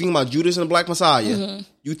Out. You think about Judas and the Black Messiah. Mm-hmm.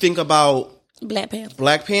 You think about Black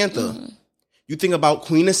Panther. Mm-hmm. You think about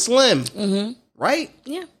Queen and Slim. Mm-hmm. Right?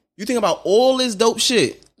 Yeah. You think about all this dope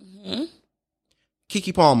shit. Mm-hmm.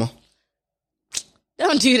 Keke Palmer.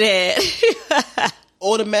 Don't do that.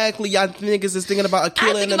 Automatically, y'all niggas is thinking about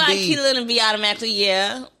Akilah and the Bee. Akilah and the Bee automatically,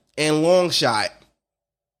 yeah. And Long Shot.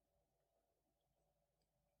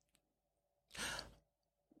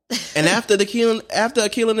 And after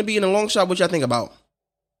Akilah and B in a long shot, what y'all think about?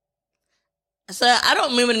 So I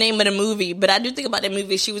don't remember the name of the movie, but I do think about that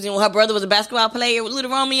movie she was in when her brother was a basketball player with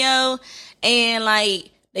Little Romeo, and like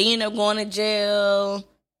they ended up going to jail.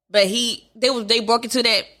 But they broke into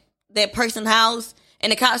that person's house,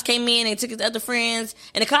 and the cops came in and took his other friends,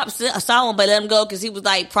 and the cops saw him but let him go because he was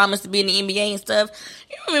like promised to be in the NBA and stuff.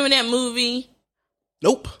 You remember that movie?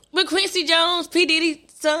 Nope. With Quincy Jones, P. Diddy's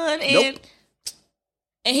son, Nope.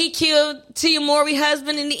 and he killed Tia Mowry's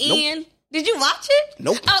husband in the end. Did you watch it?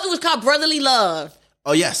 Nope. Oh, it was called Brotherly Love.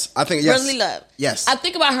 Oh yes, I think yes. Brotherly Love. Yes. I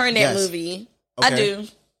think about her in that movie. Okay. I do.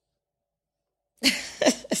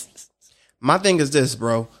 My thing is this,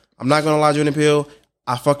 bro. I'm not gonna lie, Jordan Peele.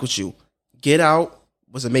 I fuck with you. Get Out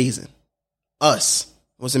was amazing. Us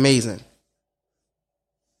was amazing.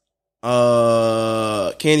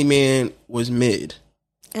 Candyman was mid.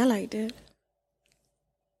 I liked it.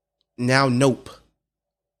 Now, Nope.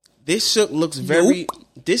 This shit looks very. Nope.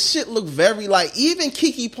 This shit look very like even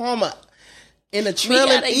Keke Palmer in the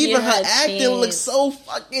trailer. Even her acting looks so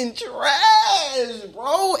fucking trash,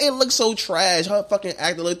 bro. It looks so trash. Her fucking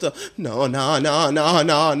acting looked no.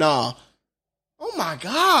 Oh my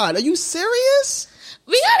god, are you serious?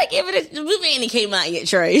 We gotta give it. The movie ain't came out yet,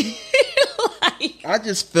 Trey. I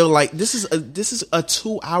just feel like this is a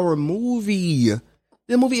 2-hour movie.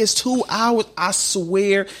 The movie is 2 hours. I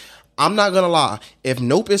swear. I'm not gonna lie. If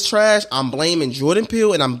Nope is trash, I'm blaming Jordan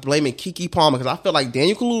Peele and I'm blaming Keke Palmer because I feel like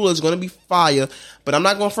Daniel Kaluuya is gonna be fire. But I'm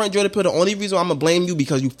not gonna front Jordan Peele. The only reason I'm gonna blame you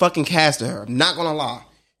because you fucking casted her. I'm not gonna lie.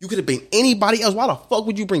 You could have been anybody else. Why the fuck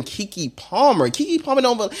would you bring Keke Palmer? Keke Palmer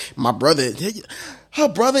don't. My brother, her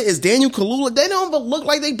brother is Daniel Kaluuya. They don't even look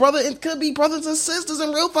like they brother. It could be brothers and sisters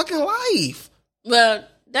in real fucking life. Well,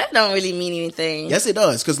 that don't really mean anything. Yes, it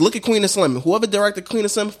does. Because look at Queen of Slim. Whoever directed Queen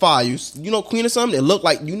of Slim 5, you know Queen of Slim? It looked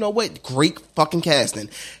like, you know what? Great fucking casting.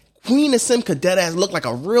 Queen and Sim could dead ass look like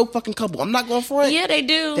a real fucking couple. I'm not going for it. Yeah, they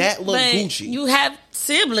do. That look Gucci. You have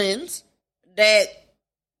siblings that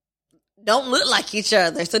don't look like each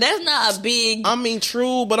other, so that's not a big. I mean,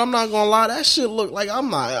 true, but I'm not gonna lie. That shit look like oh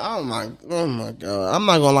my god. I'm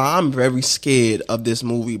not gonna lie. I'm very scared of this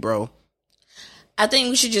movie, bro. I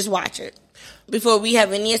think we should just watch it before we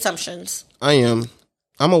have any assumptions. I am.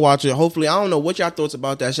 I'm gonna watch it. Hopefully, I don't know what y'all thoughts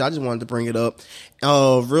about that shit. I just wanted to bring it up.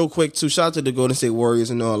 Real quick too. Shout out to the Golden State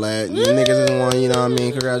Warriors and all that. You niggas is one. You know what I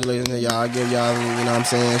mean? Congratulations to y'all. I give y'all. You know what I'm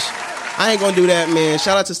saying? I ain't gonna do that, man.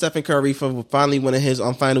 Shout out to Stephen Curry for finally winning his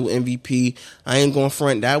final MVP. I ain't gonna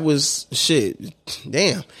front. That was shit.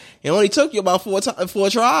 Damn. It only took you about four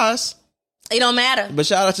tries. It don't matter. But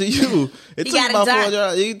shout out to you. It took you about 4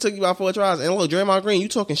 tries. It took you about 4 tries. And look, Draymond Green, you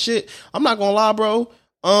talking shit. I'm not gonna lie, bro.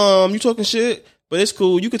 You talking shit, but it's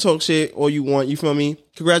cool. You can talk shit all you want. You feel me?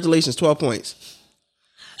 Congratulations, 12 points.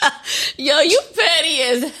 Yo, you petty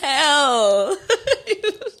as hell.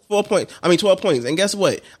 12 points. And guess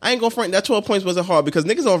what? I ain't gonna front. That 12 points wasn't hard because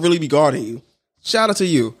niggas don't really be guarding you. Shout out to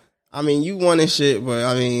you. I mean, you won this shit, but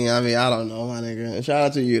I mean, I don't know, my nigga. Shout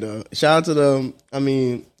out to you, though. Shout out to them. I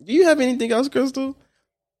mean, do you have anything else, Crystal?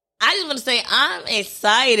 I just want to say I'm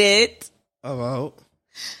excited. About?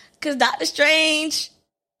 Because Doctor Strange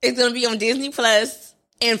is going to be on Disney Plus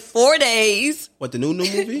in 4 days. What, the new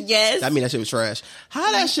movie? Yes. I mean, that shit was trash. How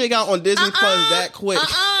that shit got on Disney Plus that quick?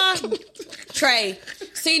 Trey,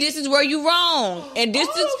 see, this is where you wrong. And this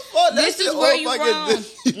is where you wrong.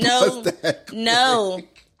 No.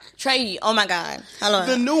 Trey, oh my God. Hold on.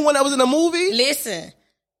 The new one that was in the movie? Listen.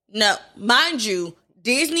 No. Mind you,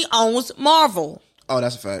 Disney owns Marvel. Oh,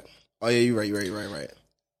 that's a fact. Oh, yeah, you're right.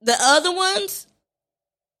 The other ones,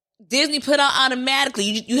 Disney put out automatically.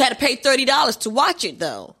 You had to pay $30 to watch it,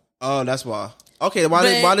 though. Oh, that's why. Okay,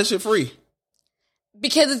 why this shit free?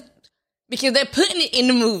 Because they're putting it in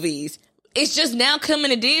the movies. It's just now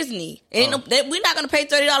coming to Disney. We're not going to pay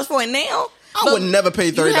 $30 for it now. I would never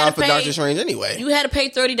pay $30 for Doctor Strange anyway. You had to pay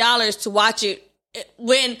 $30 to watch it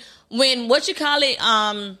when what you call it,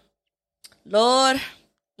 Lord,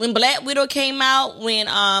 when Black Widow came out, when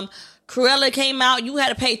Cruella came out, you had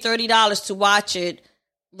to pay $30 to watch it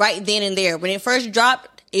right then and there. When it first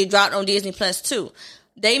dropped, it dropped on Disney Plus too.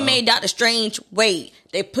 They made Doctor Strange wait.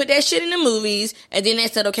 They put that shit in the movies, and then they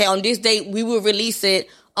said, okay, on this date we will release it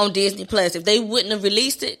on Disney Plus. If they wouldn't have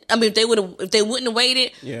released it, I mean, if they wouldn't have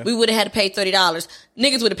waited, we would have had to pay $30.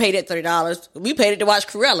 Niggas would have paid that $30. We paid it to watch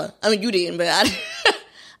Cruella. I mean, you didn't, but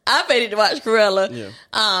I paid it to watch Cruella. Yeah.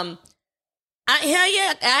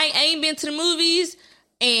 I ain't been to the movies,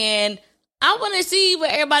 and I want to see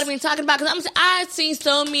what everybody been talking about because I've seen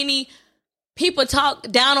so many people talk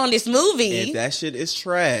down on this movie. If that shit is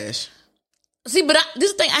trash. See, but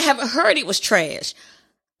this thing I haven't heard it was trash.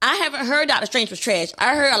 I haven't heard Doctor Strange was trash.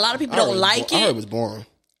 I heard a lot of people don't like it. I heard it was boring.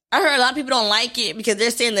 I heard a lot of people don't like it because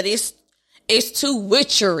they're saying that it's too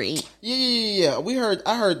witchery. Yeah.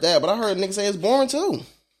 I heard that, but I heard niggas say it's boring too.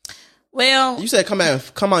 Well, you said come out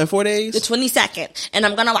in 4 days? The 22nd, and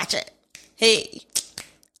I'm gonna watch it. Hey.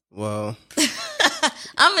 Well,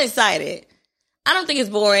 I'm excited. I don't think it's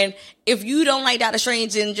boring. If you don't like Doctor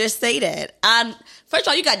Strange, then just say that. First of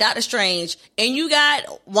all, you got Doctor Strange, and you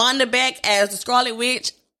got Wanda back as the Scarlet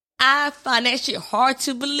Witch. I find that shit hard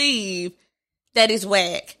to believe that it's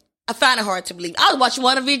whack. I find it hard to believe. I was watching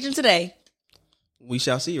WandaVision today. We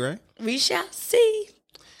shall see, right? We shall see.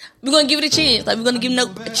 We're going to give it a chance. Like, we're going to give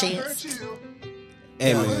Nope a chance.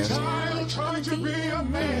 Hey, man.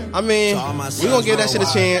 I mean, we're going to give that shit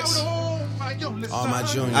a chance. All my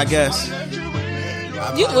juniors. I guess.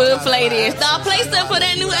 You would play this. No, play stuff for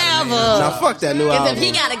that new album. Nah, fuck that new album. Because if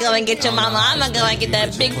he got to go and get your mama, I'm going to go and get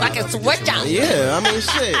that big fucking switch out. Yeah, I mean,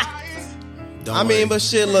 shit. But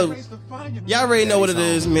shit, look. Y'all already know what it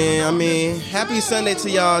is, man. I mean, happy Sunday to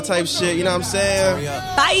y'all type shit. You know what I'm saying?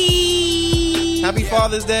 Bye. Happy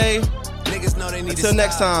Father's Day. Niggas know they need Until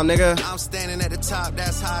next time, nigga. I'm standing at the top.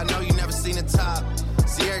 That's how I know you never seen the top.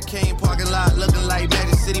 Sierra King parking lot, looking like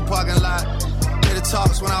Magic City parking lot. Hear the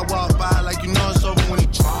talks when I walk by, like you know it's over when he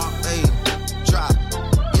drop. Hey, drop.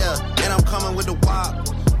 Yeah, and I'm coming with the wop.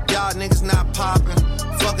 Y'all niggas not popping.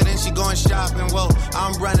 Fuck it, and she going shopping. Whoa,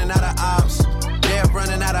 I'm running out of ops. They're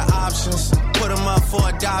running out of options. Put them up for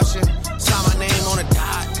adoption. Sign my name on a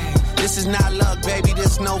dot. This is not luck, baby.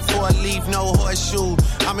 This no four-leaf, no horseshoe.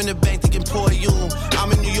 I'm in the bank thinking poor you.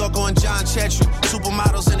 I'm in New York on John Chetry.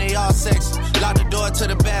 Supermodels and they all sexy. Lock the door to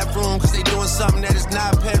the bathroom cause they doing something that is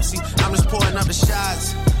not Pepsi. I'm just pouring up the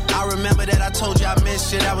shots. I remember that I told you I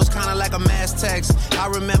missed you. That was kinda like a mass text. I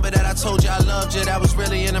remember that I told you I loved you. That was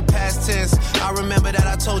really in the past tense. I remember that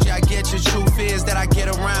I told you I get you. Truth is that I get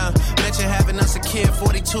around. Mention having us a kid,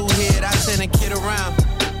 42 head. I send a kid around.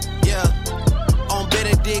 Yeah. On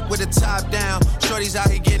Benedict with the top down. Shorties out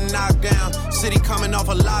here getting knocked down. City coming off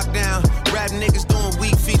a lockdown. Rap niggas doing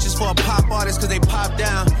weak features for a pop artist cause they pop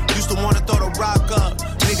down. Used to wanna throw the rock up.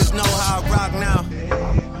 Niggas know how I rock now.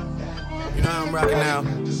 You know how I'm rocking now.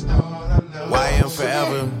 YM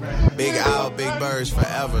forever. Big Owl, Big Birds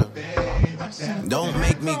forever. Don't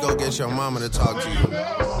make me go get your mama to talk to you.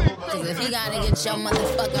 Cause if you gotta get your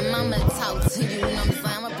motherfucking mama to talk to you, you know what I'm saying?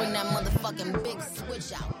 I'm gonna bring that motherfucking big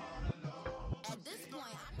switch out.